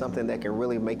I had something that can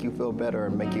really make you feel better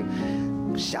and make you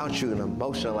shout you and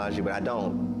emotionalize you, but I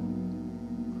don't.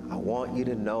 I want you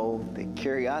to know that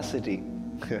curiosity,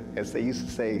 as they used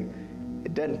to say,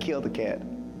 it doesn't kill the cat,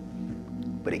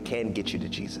 but it can get you to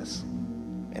Jesus.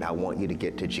 And I want you to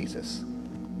get to Jesus.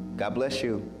 God bless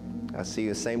you. I'll see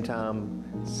you same time,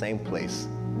 same place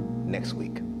next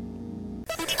week.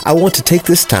 I want to take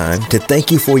this time to thank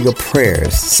you for your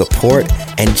prayers, support,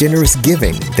 and generous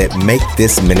giving that make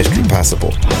this ministry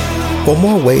possible. For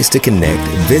more ways to connect,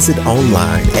 visit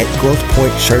online at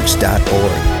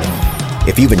growthpointchurch.org.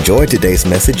 If you've enjoyed today's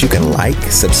message, you can like,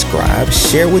 subscribe,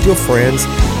 share with your friends,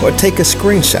 or take a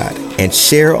screenshot and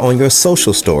share on your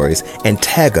social stories and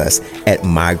tag us at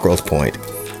My Growth Point.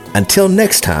 Until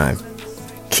next time,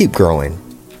 keep growing.